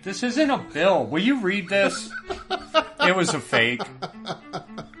she's like, "This isn't a bill. Will you read this?" It was a fake.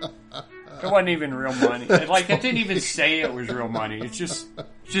 It wasn't even real money. It didn't even say it was real money. It just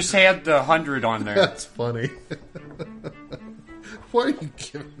had the 100 on there. That's funny. Why are you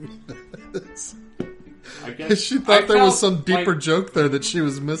giving me this? I guess she thought there was some deeper joke there that she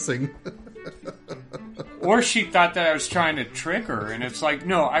was missing. Or she thought that I was trying to trick her, and it's like,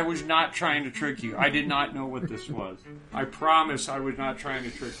 no, I was not trying to trick you. I did not know what this was. I promise I was not trying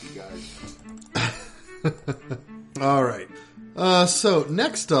to trick you guys. All right. So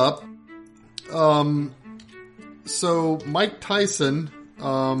next up, so Mike Tyson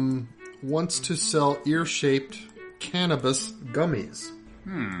wants to sell ear-shaped cannabis gummies.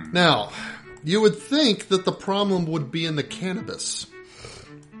 Now, you would think that the problem would be in the cannabis,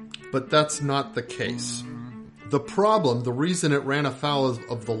 but that's not the case. The problem, the reason it ran afoul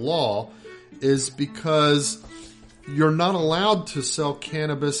of the law, is because you're not allowed to sell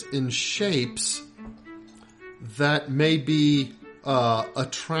cannabis in shapes that may be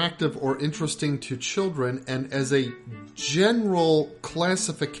attractive or interesting to children, and as a general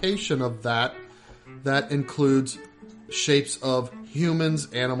classification of that includes shapes of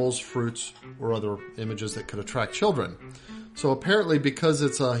humans, animals, fruits, or other images that could attract children. So apparently, because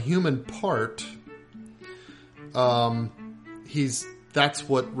it's a human part, that's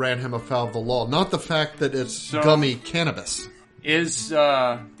what ran him afoul of the law, not the fact that it's gummy cannabis.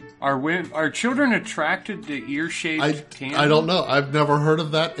 Are children attracted to ear-shaped candy? I don't know. I've never heard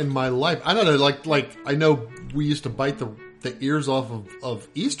of that in my life. I don't know. Like I know we used to bite the ears off of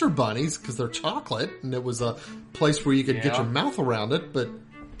Easter bunnies because they're chocolate, and it was a place where you could get your mouth around it. But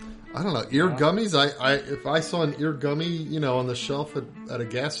I don't know, ear gummies. If I saw an ear gummy, on the shelf at a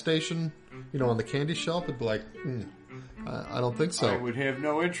gas station, on the candy shelf, it'd be like, I don't think so. I would have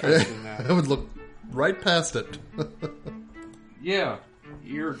no interest in that. I would look right past it. Yeah,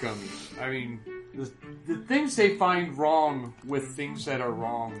 ear gummies. I mean, the things they find wrong with things that are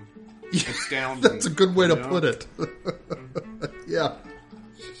wrong astound me. That's a good way to put it. Yeah.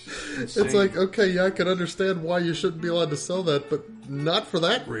 It's like, okay, I can understand why you shouldn't be allowed to sell that, but not for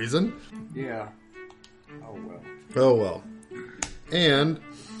that reason. Yeah. Oh, well. And,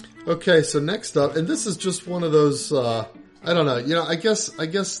 okay, so next up, and this is just one of those, I don't know, I guess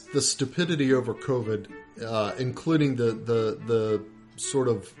the stupidity over COVID, including the sort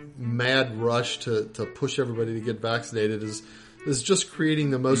of mad rush to push everybody to get vaccinated is just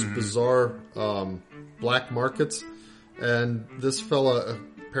creating the most bizarre black markets. And this fella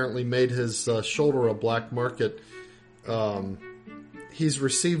apparently made his shoulder a black market. He's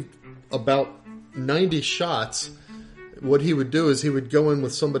received about 90 shots. What he would do is he would go in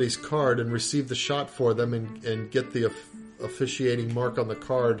with somebody's card and receive the shot for them and get the officiating mark on the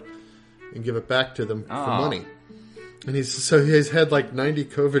card and give it back to them for money. And he's had like 90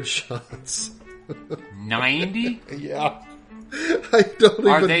 COVID shots. 90? Yeah.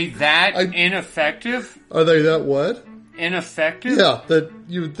 Are they that ineffective? Are they that what? Ineffective? Yeah, that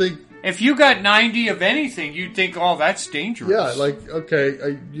you would think. If you got 90 of anything, you'd think, oh, that's dangerous. Yeah, like,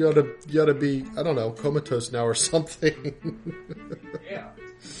 okay, you ought to be, I don't know, comatose now or something. Yeah.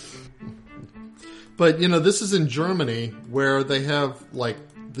 But, this is in Germany where they have, like,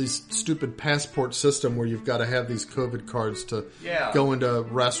 this stupid passport system where you've got to have these COVID cards to go into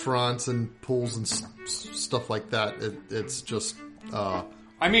restaurants and pools and stuff like that. It's just... the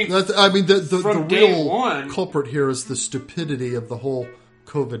real culprit here is the stupidity of the whole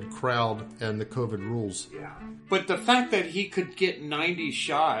COVID crowd and the COVID rules. Yeah. But the fact that he could get 90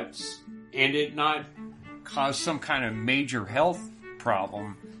 shots and it not cause some kind of major health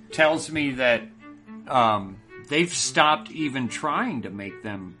problem tells me that they've stopped even trying to make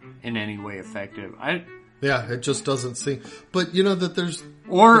them in any way effective. Yeah, it just doesn't seem. But that there's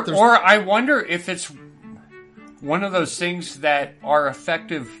or I wonder if it's one of those things that are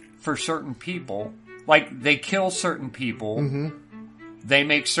effective for certain people. Like they kill certain people. Mm-hmm. They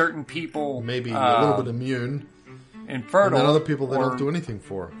make certain people maybe a little bit immune, infertile, and then other people they don't do anything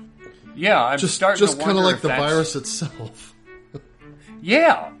for. Yeah, I'm starting to wonder kind of like the virus itself.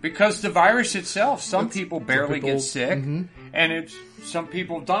 Yeah, because the virus itself, some people barely get sick, and some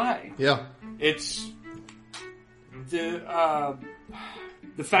people die. Yeah, it's the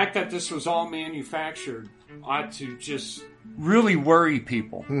fact that this was all manufactured ought to just really worry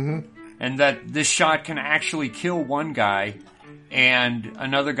people, and that this shot can actually kill one guy, and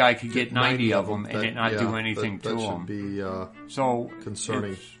another guy could get 90 of them and it not do anything to him. That should be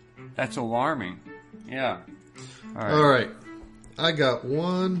concerning. That's alarming. Yeah. All right. I got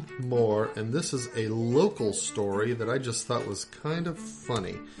one more, and this is a local story that I just thought was kind of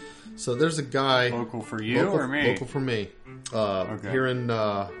funny. So there's a guy... Local for you or me? Local for me. Here in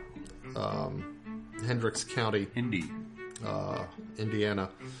Hendricks County. Indiana.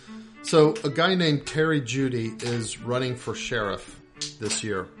 So a guy named Terry Judy is running for sheriff this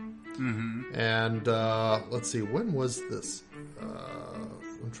year. Mm-hmm. And let's see, when was this?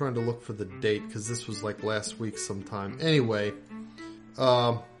 I'm trying to look for the date because this was like last week sometime. Anyway...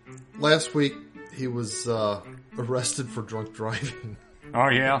 last week he was arrested for drunk driving. Oh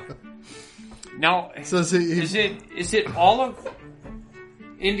yeah. Now, so is it all of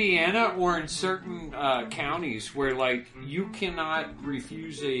Indiana or in certain counties where like you cannot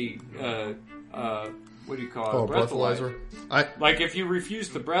refuse a what do you call it? Breathalyzer. Like if you refuse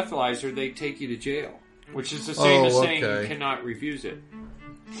the breathalyzer, they take you to jail, which is the same as saying you cannot refuse it.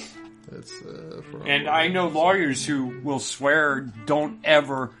 And I know lawyers who will swear don't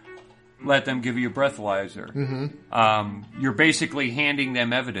ever let them give you a breathalyzer. Mm-hmm. You're basically handing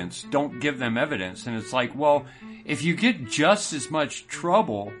them evidence. Don't give them evidence. And it's like, well, if you get just as much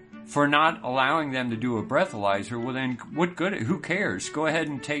trouble for not allowing them to do a breathalyzer, well then, what good? Who cares? Go ahead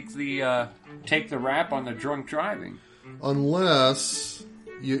and take the rap on the drunk driving. Unless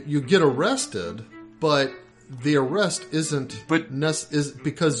you get arrested, but the arrest isn't is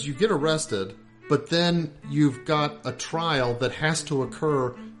because you get arrested, but then you've got a trial that has to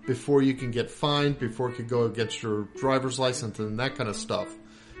occur before you can get fined, before it could go against your driver's license and that kind of stuff.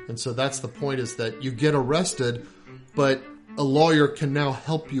 And so that's the point, is that you get arrested, but a lawyer can now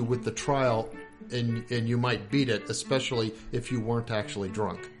help you with the trial, and you might beat it, especially if you weren't actually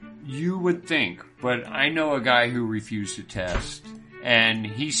drunk. You would think, but I know a guy who refused to test, and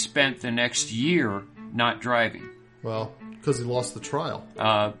he spent the next year not driving. Well, because he lost the trial.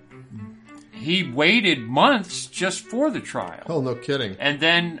 He waited months just for the trial. Oh, no kidding. And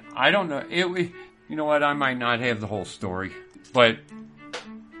then, I don't know, you know what, I might not have the whole story, but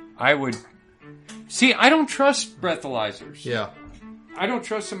I would... See, I don't trust breathalyzers. Yeah. I don't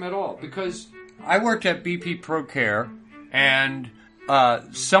trust them at all, because I worked at BP ProCare, and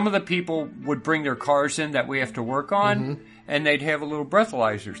some of the people would bring their cars in that we have to work on, and they'd have a little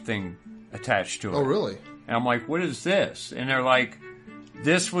breathalyzer thing attached to it. Oh, really? And I'm like, what is this? And they're like,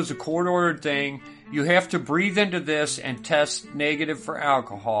 this was a court-ordered thing. You have to breathe into this and test negative for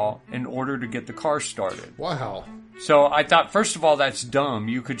alcohol in order to get the car started. Wow. So I thought, first of all, that's dumb.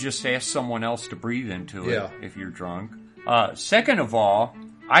 You could just ask someone else to breathe into it if you're drunk. Second of all,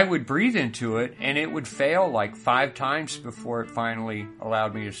 I would breathe into it, and it would fail like 5 times before it finally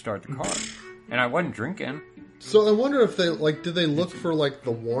allowed me to start the car. And I wasn't drinking. So I wonder if they, do they look for,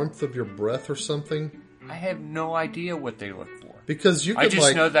 the warmth of your breath or something? I have no idea what they look for. Because you could, I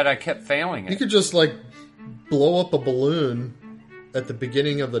just know that I kept failing it. You could just, blow up a balloon at the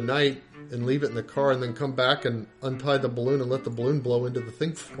beginning of the night and leave it in the car, and then come back and untie the balloon and let the balloon blow into the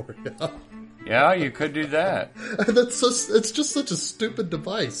thing for you. Yeah, you could do that. It's just such a stupid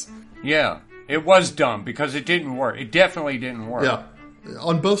device. Yeah, it was dumb because it didn't work. It definitely didn't work. Yeah,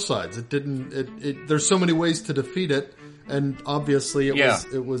 on both sides, it didn't. There's so many ways to defeat it, and obviously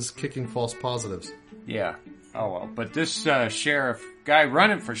it was kicking false positives. Yeah. Oh well, but this guy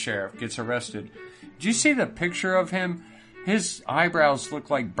running for sheriff gets arrested. Did you see the picture of him? His eyebrows look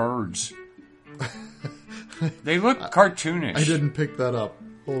like birds. They look cartoonish. I didn't pick that up.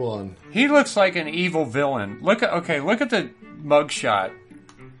 Hold on. He looks like an evil villain. Look at the mugshot.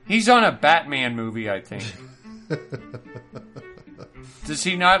 He's on a Batman movie, I think. Does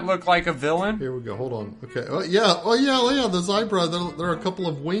he not look like a villain? Here we go. Hold on. Okay. Oh yeah. Those eyebrows. There are a couple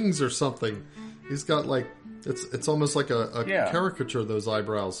of wings or something. He's got it's almost like a caricature of those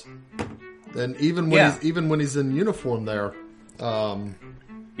eyebrows. And even when he's in uniform there,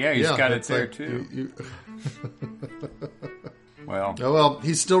 he's got it there too. Well,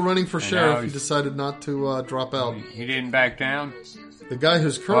 he's still running for sheriff. He decided not to drop out. He didn't back down. The guy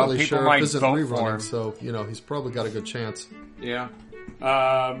who's currently sheriff isn't rerunning, so he's probably got a good chance. Yeah,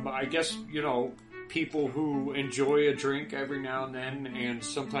 I guess people who enjoy a drink every now and then and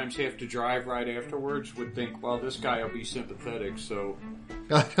sometimes have to drive right afterwards would think, well, this guy will be sympathetic, so...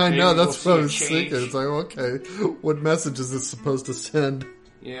 I know, that's what I was thinking. It's like, okay, what message is this supposed to send?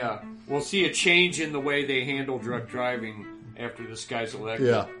 Yeah, we'll see a change in the way they handle drunk driving after this guy's elected.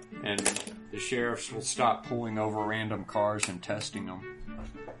 Yeah. And the sheriffs will stop pulling over random cars and testing them.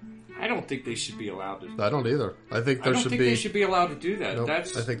 I don't think they should be allowed to. I don't either. I think they should be allowed to do that. Nope, I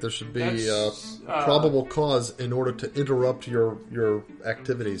think there should be probable cause in order to interrupt your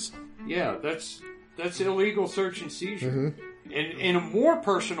activities. Yeah, that's illegal search and seizure. In a more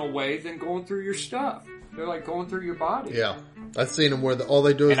personal way than going through your stuff. They're like going through your body. Yeah, I've seen them where all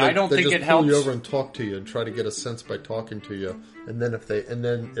they do is they just pull you over and talk to you and try to get a sense by talking to you. And then if they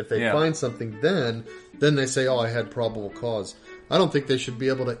find something, then they say, "Oh, I had probable cause." I don't think they should be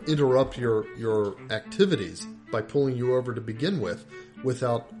able to interrupt your activities by pulling you over to begin with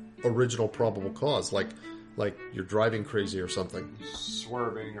without original probable cause, like you're driving crazy or something.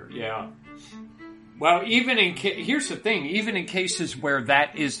 Swerving or, yeah. Well, here's the thing, even in cases where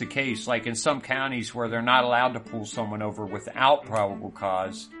that is the case, like in some counties where they're not allowed to pull someone over without probable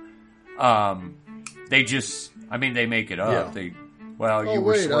cause, they make it up. Yeah. You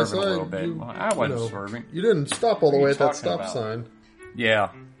were swerving a little bit. I wasn't swerving. You didn't stop all the way at that stop sign. Yeah,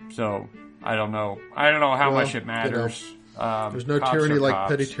 so I don't know. I don't know how much it matters. There's no tyranny like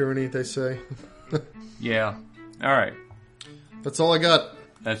petty tyranny, they say. Yeah. All right. That's all I got.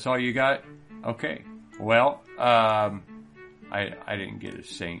 That's all you got? Okay. Well, I didn't get a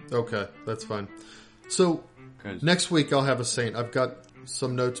saint. Okay, that's fine. So next week I'll have a saint. I've got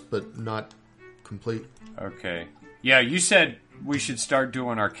some notes, but not complete. Okay. Yeah, you said we should start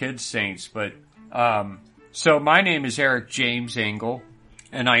doing our kids' saints, but so my name is Eric James Engel,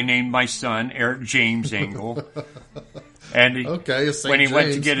 and I named my son Eric James Engel. And when he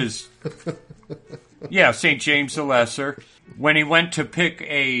went to get his... Yeah, St. James the Lesser. When he went to pick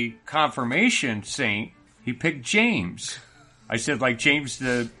a confirmation saint, he picked James. I said, like James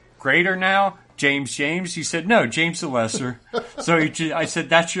the Greater now? James? He said, no, James the Lesser. So I said,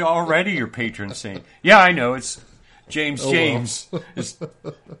 that's already your patron saint. Yeah, I know, it's James. Well. It's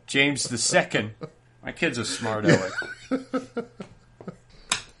James the Second. My kid's a smart aleck.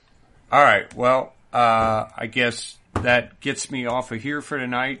 All right, well, I guess that gets me off of here for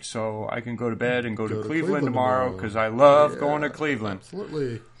tonight, so I can go to bed and go to Cleveland tomorrow, because I love going to Cleveland.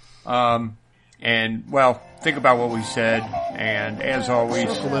 Absolutely. And, well, think about what we said, and as always,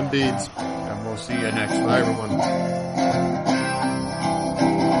 circle them beads. And we'll see you next week. Bye, everyone.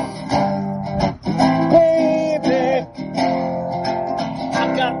 Baby,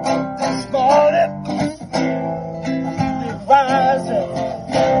 I got this falling.